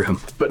 It's in the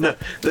room. But no,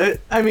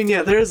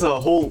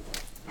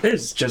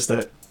 there's just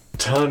a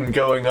ton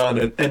going on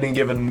at any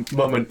given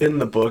moment in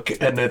the book,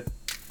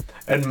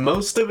 and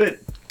most of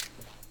it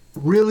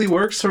really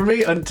works for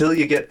me until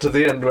you get to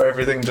the end where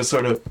everything just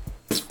sort of...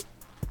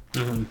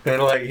 And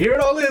like, here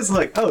it all is,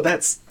 like,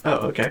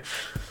 okay.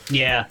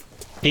 Yeah.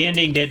 The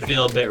ending did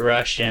feel a bit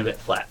rushed and a bit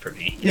flat for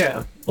me.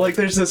 Yeah. Like,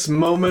 there's this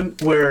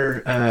moment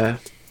where,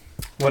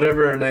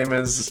 whatever her name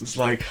is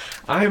like,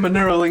 I'm a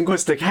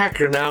neurolinguistic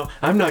hacker now.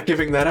 I'm not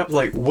giving that up.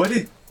 Like, what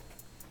did...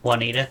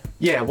 Juanita?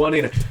 Yeah,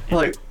 Juanita.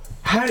 Like,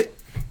 how...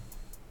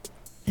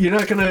 You're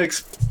not gonna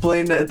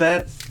explain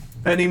that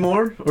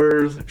anymore?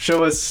 Or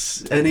show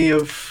us any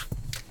of,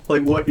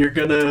 like, what you're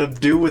gonna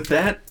do with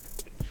that?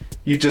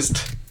 You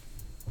just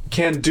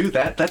can't do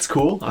that. That's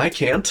cool. I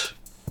can't.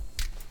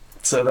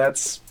 So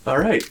that's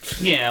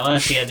alright. Yeah, well,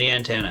 she had the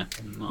antenna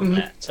and all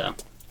that, so...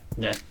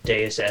 The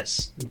Deus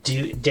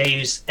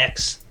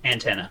Ex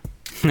antenna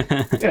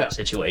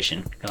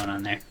situation going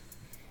on there.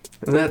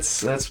 And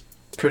that's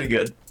pretty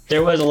good.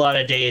 There was a lot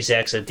of Deus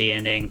Ex at the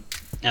ending.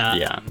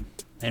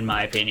 In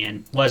my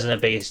opinion,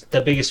 wasn't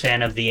the biggest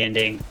fan of the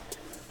ending.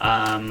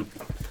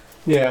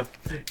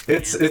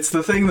 It's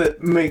the thing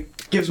that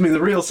gives me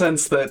the real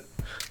sense that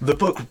the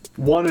book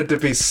wanted to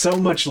be so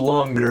much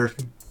longer.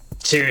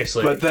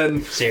 Seriously. But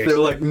then they're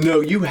like, no,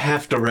 you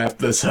have to wrap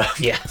this up.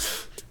 Yeah.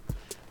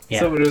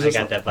 Yeah, I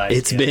got that vibe.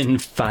 It's been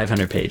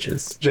 500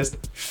 pages. Just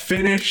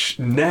finish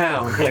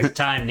now. Like,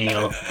 time,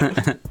 Neal.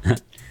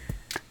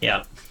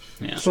 Yeah.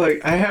 It's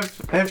like, I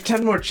have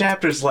 10 more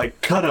chapters, like,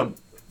 cut them.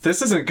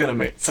 This isn't gonna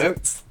make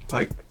sense.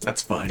 Like,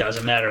 that's fine.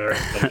 Doesn't matter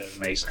if it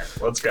doesn't make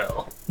sense. Let's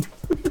go.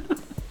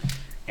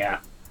 Yeah.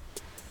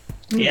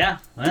 Yeah,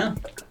 well,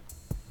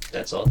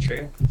 that's all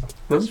true.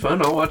 That's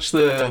fun. I'll watch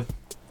the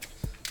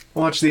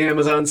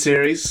Amazon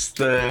series,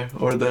 the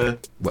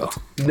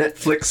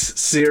Netflix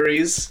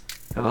series.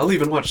 And I'll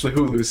even watch the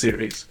Hulu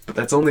series, but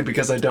that's only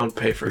because I don't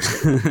pay for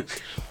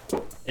it.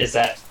 Is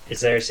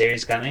there a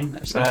series coming?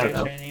 I don't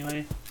know.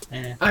 Anyway?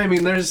 Yeah. I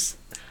mean, I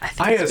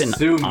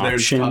assume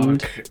there's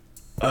talk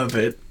of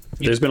it.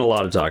 There's been a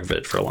lot of talk of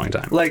it for a long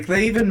time. Like,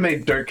 they even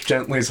made Dirk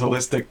Gently's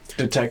Holistic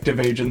Detective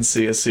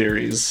Agency a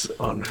series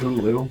on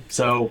Hulu.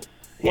 So,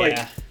 like,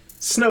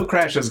 Snow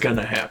Crash is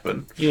gonna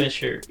happen. You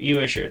sure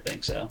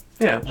think so.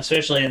 Yeah.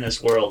 Especially in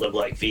this world of,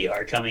 like,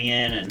 VR coming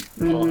in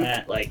and all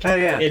that. Like,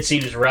 yeah. It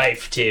seems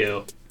rife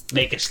to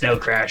make a Snow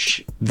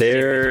Crash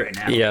Right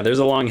now. Yeah, there's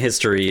a long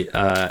history.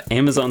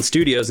 Amazon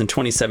Studios in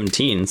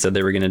 2017 said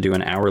they were going to do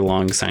an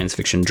hour-long science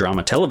fiction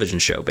drama television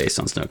show based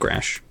on Snow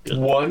Crash.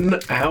 1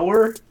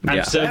 hour?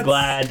 I'm so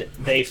glad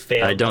they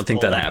failed. I don't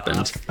think that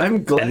happened.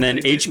 I'm glad. And then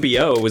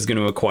HBO was going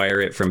to acquire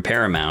it from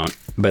Paramount,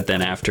 but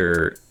then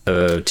after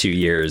 2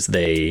 years,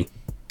 they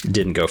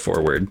didn't go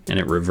forward, and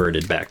it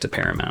reverted back to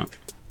Paramount.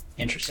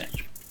 Interesting.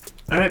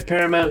 All right,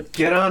 Paramount,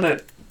 get on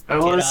it. I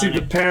want to see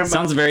the Paramount.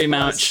 Sounds very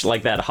much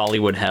like that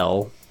Hollywood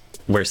hell,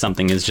 where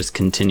something is just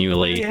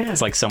continually.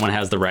 It's like someone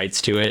has the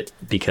rights to it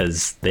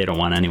because they don't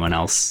want anyone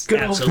else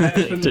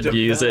to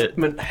use it.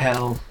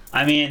 Hell.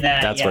 I mean,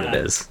 that's what it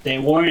is. They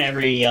warn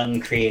every young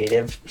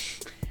creative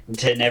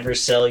to never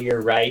sell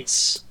your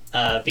rights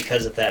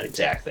because of that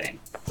exact thing.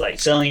 Like,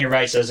 selling your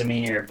rights doesn't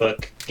mean your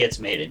book gets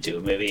made into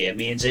a movie. It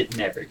means it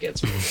never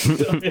gets made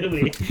into a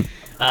movie.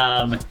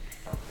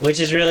 Which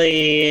is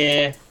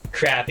really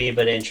crappy,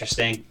 but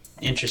interesting.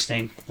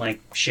 Like,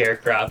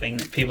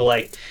 sharecropping. People,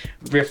 like,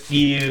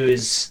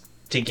 refuse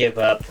to give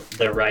up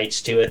the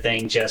rights to a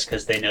thing just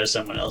because they know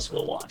someone else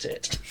will want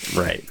it.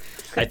 Right.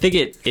 I think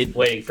it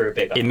Waiting for a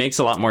big it makes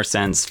a lot more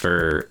sense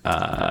for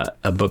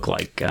a book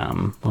like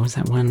what was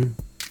that one?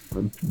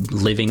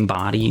 Living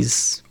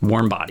Bodies,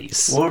 Warm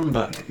Bodies,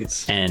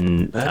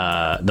 and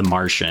The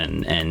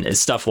Martian, and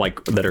stuff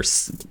like that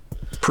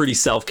are pretty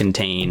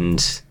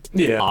self-contained,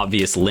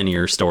 obvious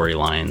linear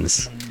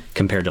storylines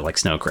compared to like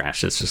Snow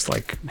Crash. It's just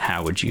like,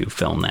 how would you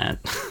film that?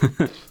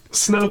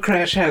 Snow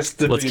Crash has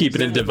to. Let's keep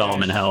it in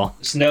development hell.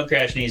 Snow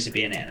Crash needs to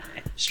be an anime,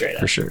 straight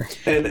up. For sure.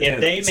 And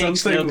If they make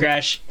Snow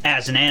Crash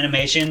as an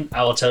animation,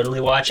 I will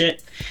totally watch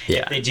it. Yeah.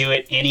 If they do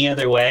it any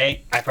other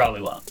way, I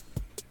probably won't.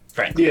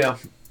 Frankly. Yeah.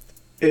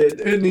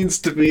 It needs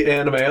to be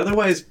anime.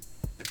 Otherwise,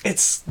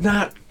 it's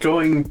not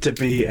going to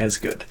be as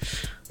good.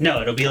 No,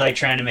 it'll be like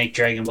trying to make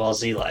Dragon Ball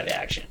Z live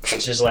action.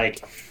 It's just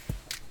like,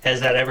 has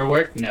that ever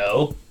worked?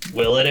 No.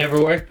 Will it ever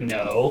work?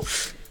 No.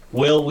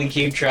 Will we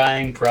keep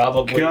trying?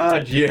 Probably.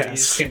 God,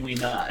 yes. Can we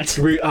not?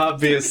 We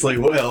obviously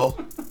will.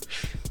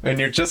 And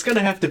you're just going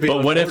to have to be.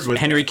 But what if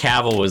Henry that.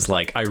 Cavill was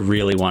like, I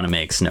really want to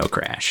make Snow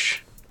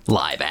Crash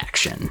live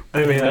action?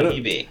 I mean, Would he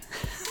be?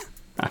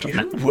 I don't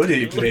know. would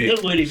he be?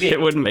 Would he be? It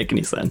wouldn't make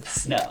any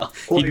sense. No.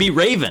 He'd be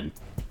Raven.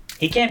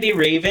 He can't be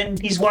Raven.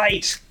 He's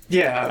white.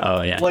 Yeah.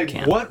 Oh, yeah, Like, he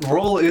can. what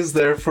role is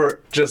there for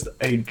just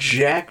a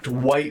jacked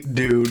white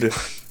dude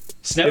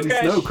Snow in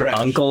Crash Snow Crash?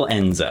 Uncle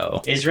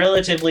Enzo. is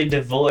relatively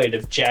devoid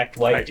of jacked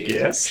white I dudes,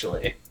 guess.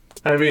 actually.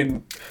 I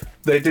mean,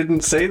 they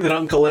didn't say that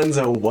Uncle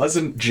Enzo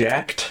wasn't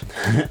jacked.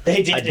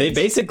 They did. They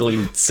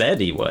basically said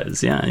he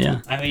was.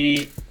 Yeah. I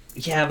mean,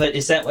 yeah, but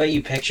is that what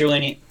you picture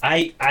when you...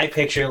 I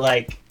picture,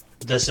 like,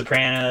 The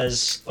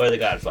Sopranos or The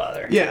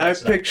Godfather. Yeah,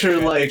 That's I picture,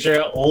 what like... picture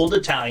an old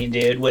Italian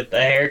dude with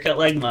a haircut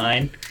like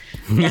mine,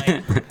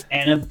 like,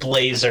 and a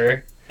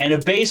blazer, and a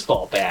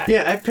baseball bat.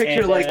 Yeah, I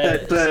picture, and like,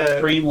 a that...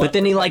 Supreme But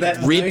then he like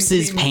That rips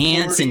his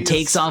pants and 1940s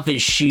takes off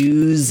his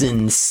shoes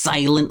and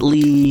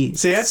silently.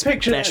 See, I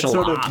picture that special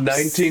sort of ops.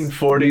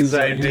 1940s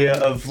idea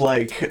of,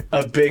 like,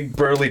 a big,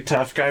 burly,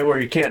 tough guy where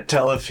you can't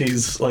tell if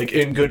he's, like,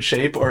 in good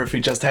shape or if he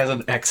just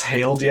hasn't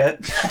exhaled yet.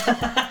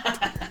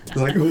 It's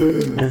like,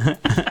 ugh.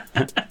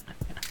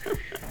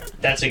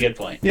 That's a good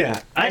point.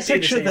 Yeah, I see the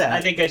picture same- that.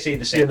 I think I see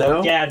the same. You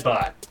know? Dad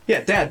bod.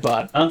 Yeah, dad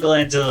bod. Uncle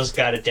Enzo's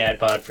got a dad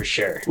bod for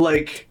sure.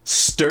 Like,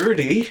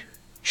 sturdy,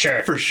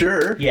 Sure. for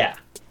sure. Yeah.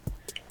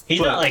 He's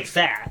But- not like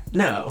fat,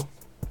 No,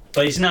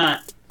 but he's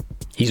not.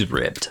 He's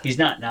ripped. He's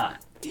not.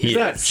 he's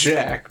not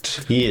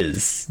jacked. He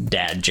is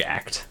dad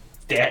jacked.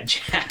 Dad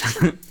jacked.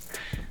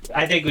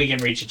 I think we can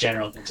reach a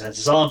general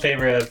consensus. All in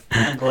favor of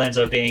Uncle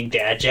Enzo being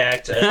dad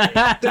jacked.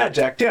 Dad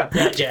jacked, yeah.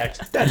 Dad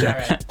jacked. Dad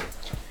jacked. All right.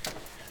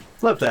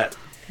 Love that.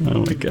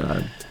 Oh my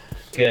god.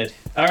 Good.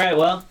 All right.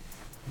 Well,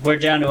 we're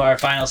down to our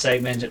final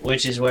segment,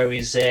 which is where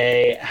we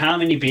say, how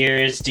many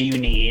beers do you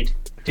need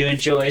to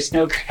enjoy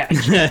Snow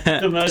Crash?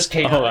 The most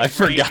chaotic. Oh, I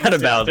forgot ranking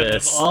about system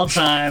this. of all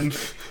time.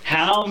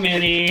 How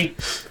many?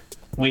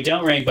 We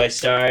don't rank by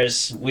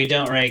stars. We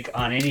don't rank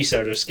on any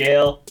sort of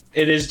scale.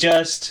 It is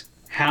just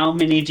how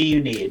many do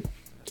you need,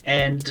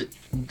 and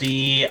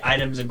the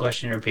items in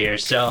question are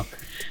beers. So,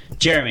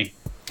 Jeremy,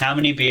 how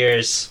many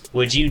beers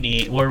would you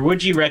need, or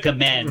would you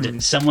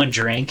recommend someone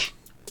drink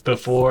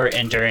before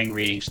and during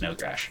reading Snow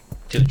Crash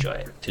to enjoy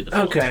it to the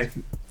fullest? Okay.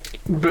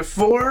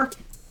 Before,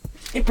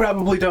 you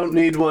probably don't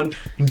need one.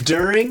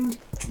 During,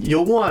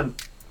 you'll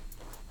want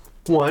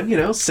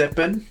one,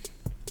 sipping.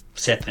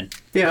 Sipping.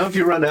 If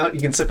you run out,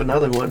 you can sip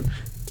another one.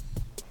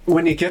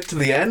 When you get to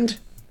the end,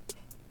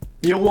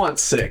 you'll want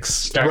 6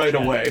 Start right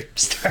chugging. away.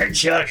 Start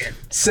chugging.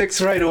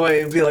 6 right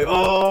away and be like,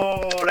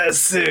 oh, that's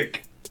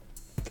sick.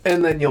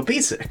 And then you'll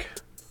be sick.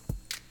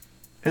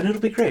 And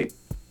it'll be great.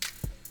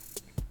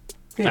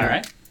 Yeah. All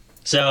right.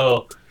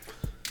 So,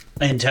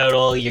 in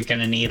total, you're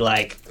gonna need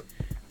like,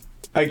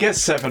 I guess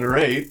 7 or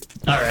 8.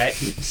 all right,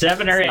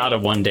 7 or 8. Not a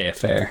one-day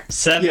affair.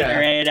 7 Yeah.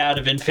 or 8 out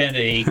of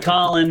infinity.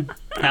 Colin,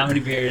 how many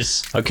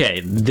beers?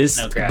 Okay, this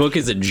No crap. book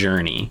is a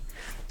journey.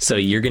 So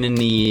you're going to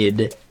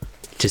need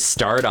to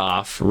start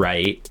off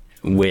right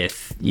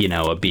with,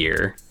 a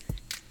beer.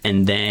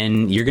 And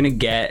then you're going to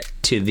get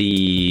to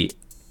the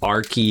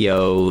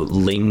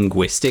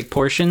archaeolinguistic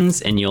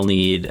portions and you'll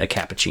need a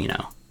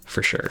cappuccino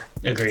for sure.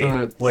 Agreed.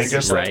 I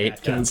guess that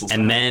Right. cancels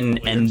And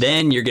out.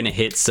 then you're going to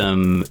hit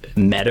some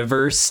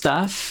metaverse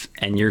stuff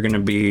and you're going to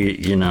be,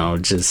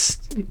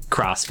 just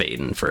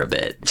crossfading for a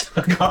bit.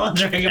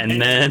 Colin's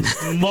recommending And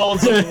then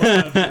multiple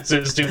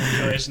references to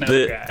enjoy Snow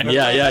Crash.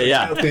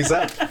 yeah. Count these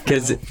up.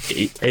 Because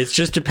it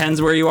just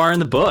depends where you are in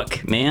the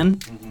book, man.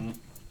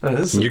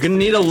 This You're gonna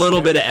need a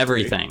little bit of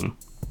everything.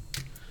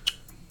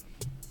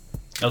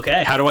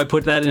 Okay, How do I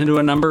put that into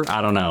a number? I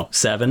don't know.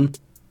 7.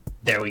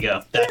 there we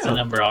go. That's a Yeah.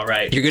 number, all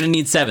right. You're gonna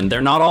need 7. They're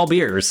not all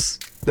beers.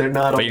 They're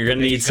not. But you're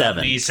gonna need You're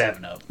gonna 7. need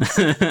 7 of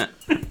them.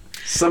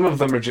 Some of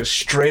them are just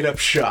straight up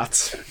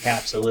shots.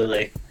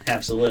 Absolutely.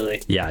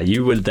 Absolutely. Yeah,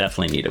 you would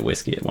definitely need a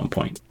whiskey at one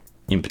point,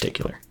 in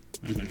particular.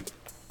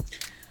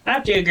 I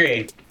have to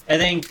agree. I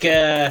think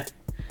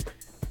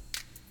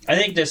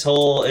this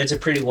whole it's a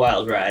pretty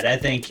wild ride. I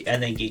think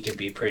you could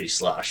be pretty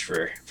slosh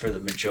for the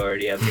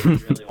majority of it if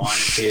you really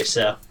wanted to.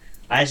 So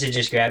I should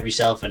just grab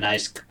yourself an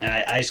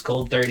ice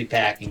cold 30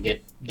 pack and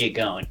get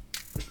going.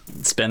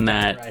 Spend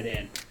that Right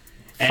in.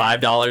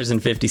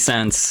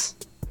 $5.50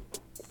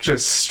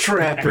 Just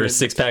strap for a it.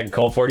 6-pack of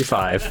Colt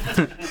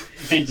 45.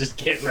 And just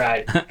get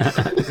right.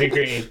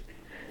 Agreed.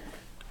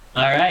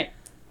 All right.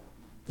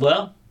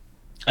 Well,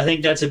 I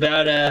think that's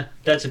about a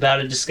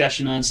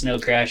discussion on Snow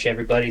Crash,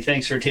 everybody.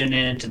 Thanks for tuning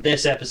in to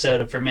this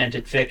episode of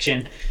Fermented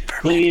Fiction.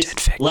 Please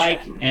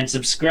like and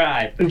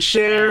subscribe. And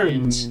share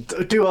And-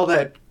 and do all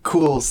that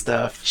cool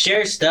stuff.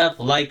 Share stuff,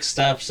 like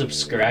stuff,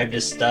 subscribe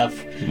to stuff.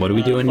 What are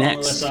we doing Follow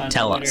next? us on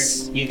Tell Twitter.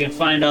 us. You can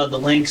find all the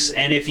links,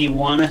 and if you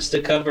want us to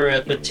cover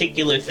a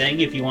particular thing,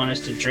 if you want us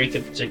to drink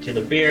a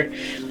particular beer,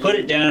 put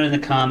it down in the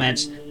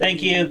comments.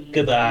 Thank you.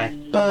 Goodbye.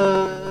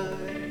 Bye.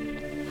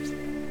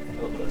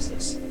 What was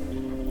this?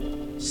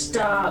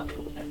 Stop.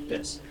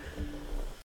 This.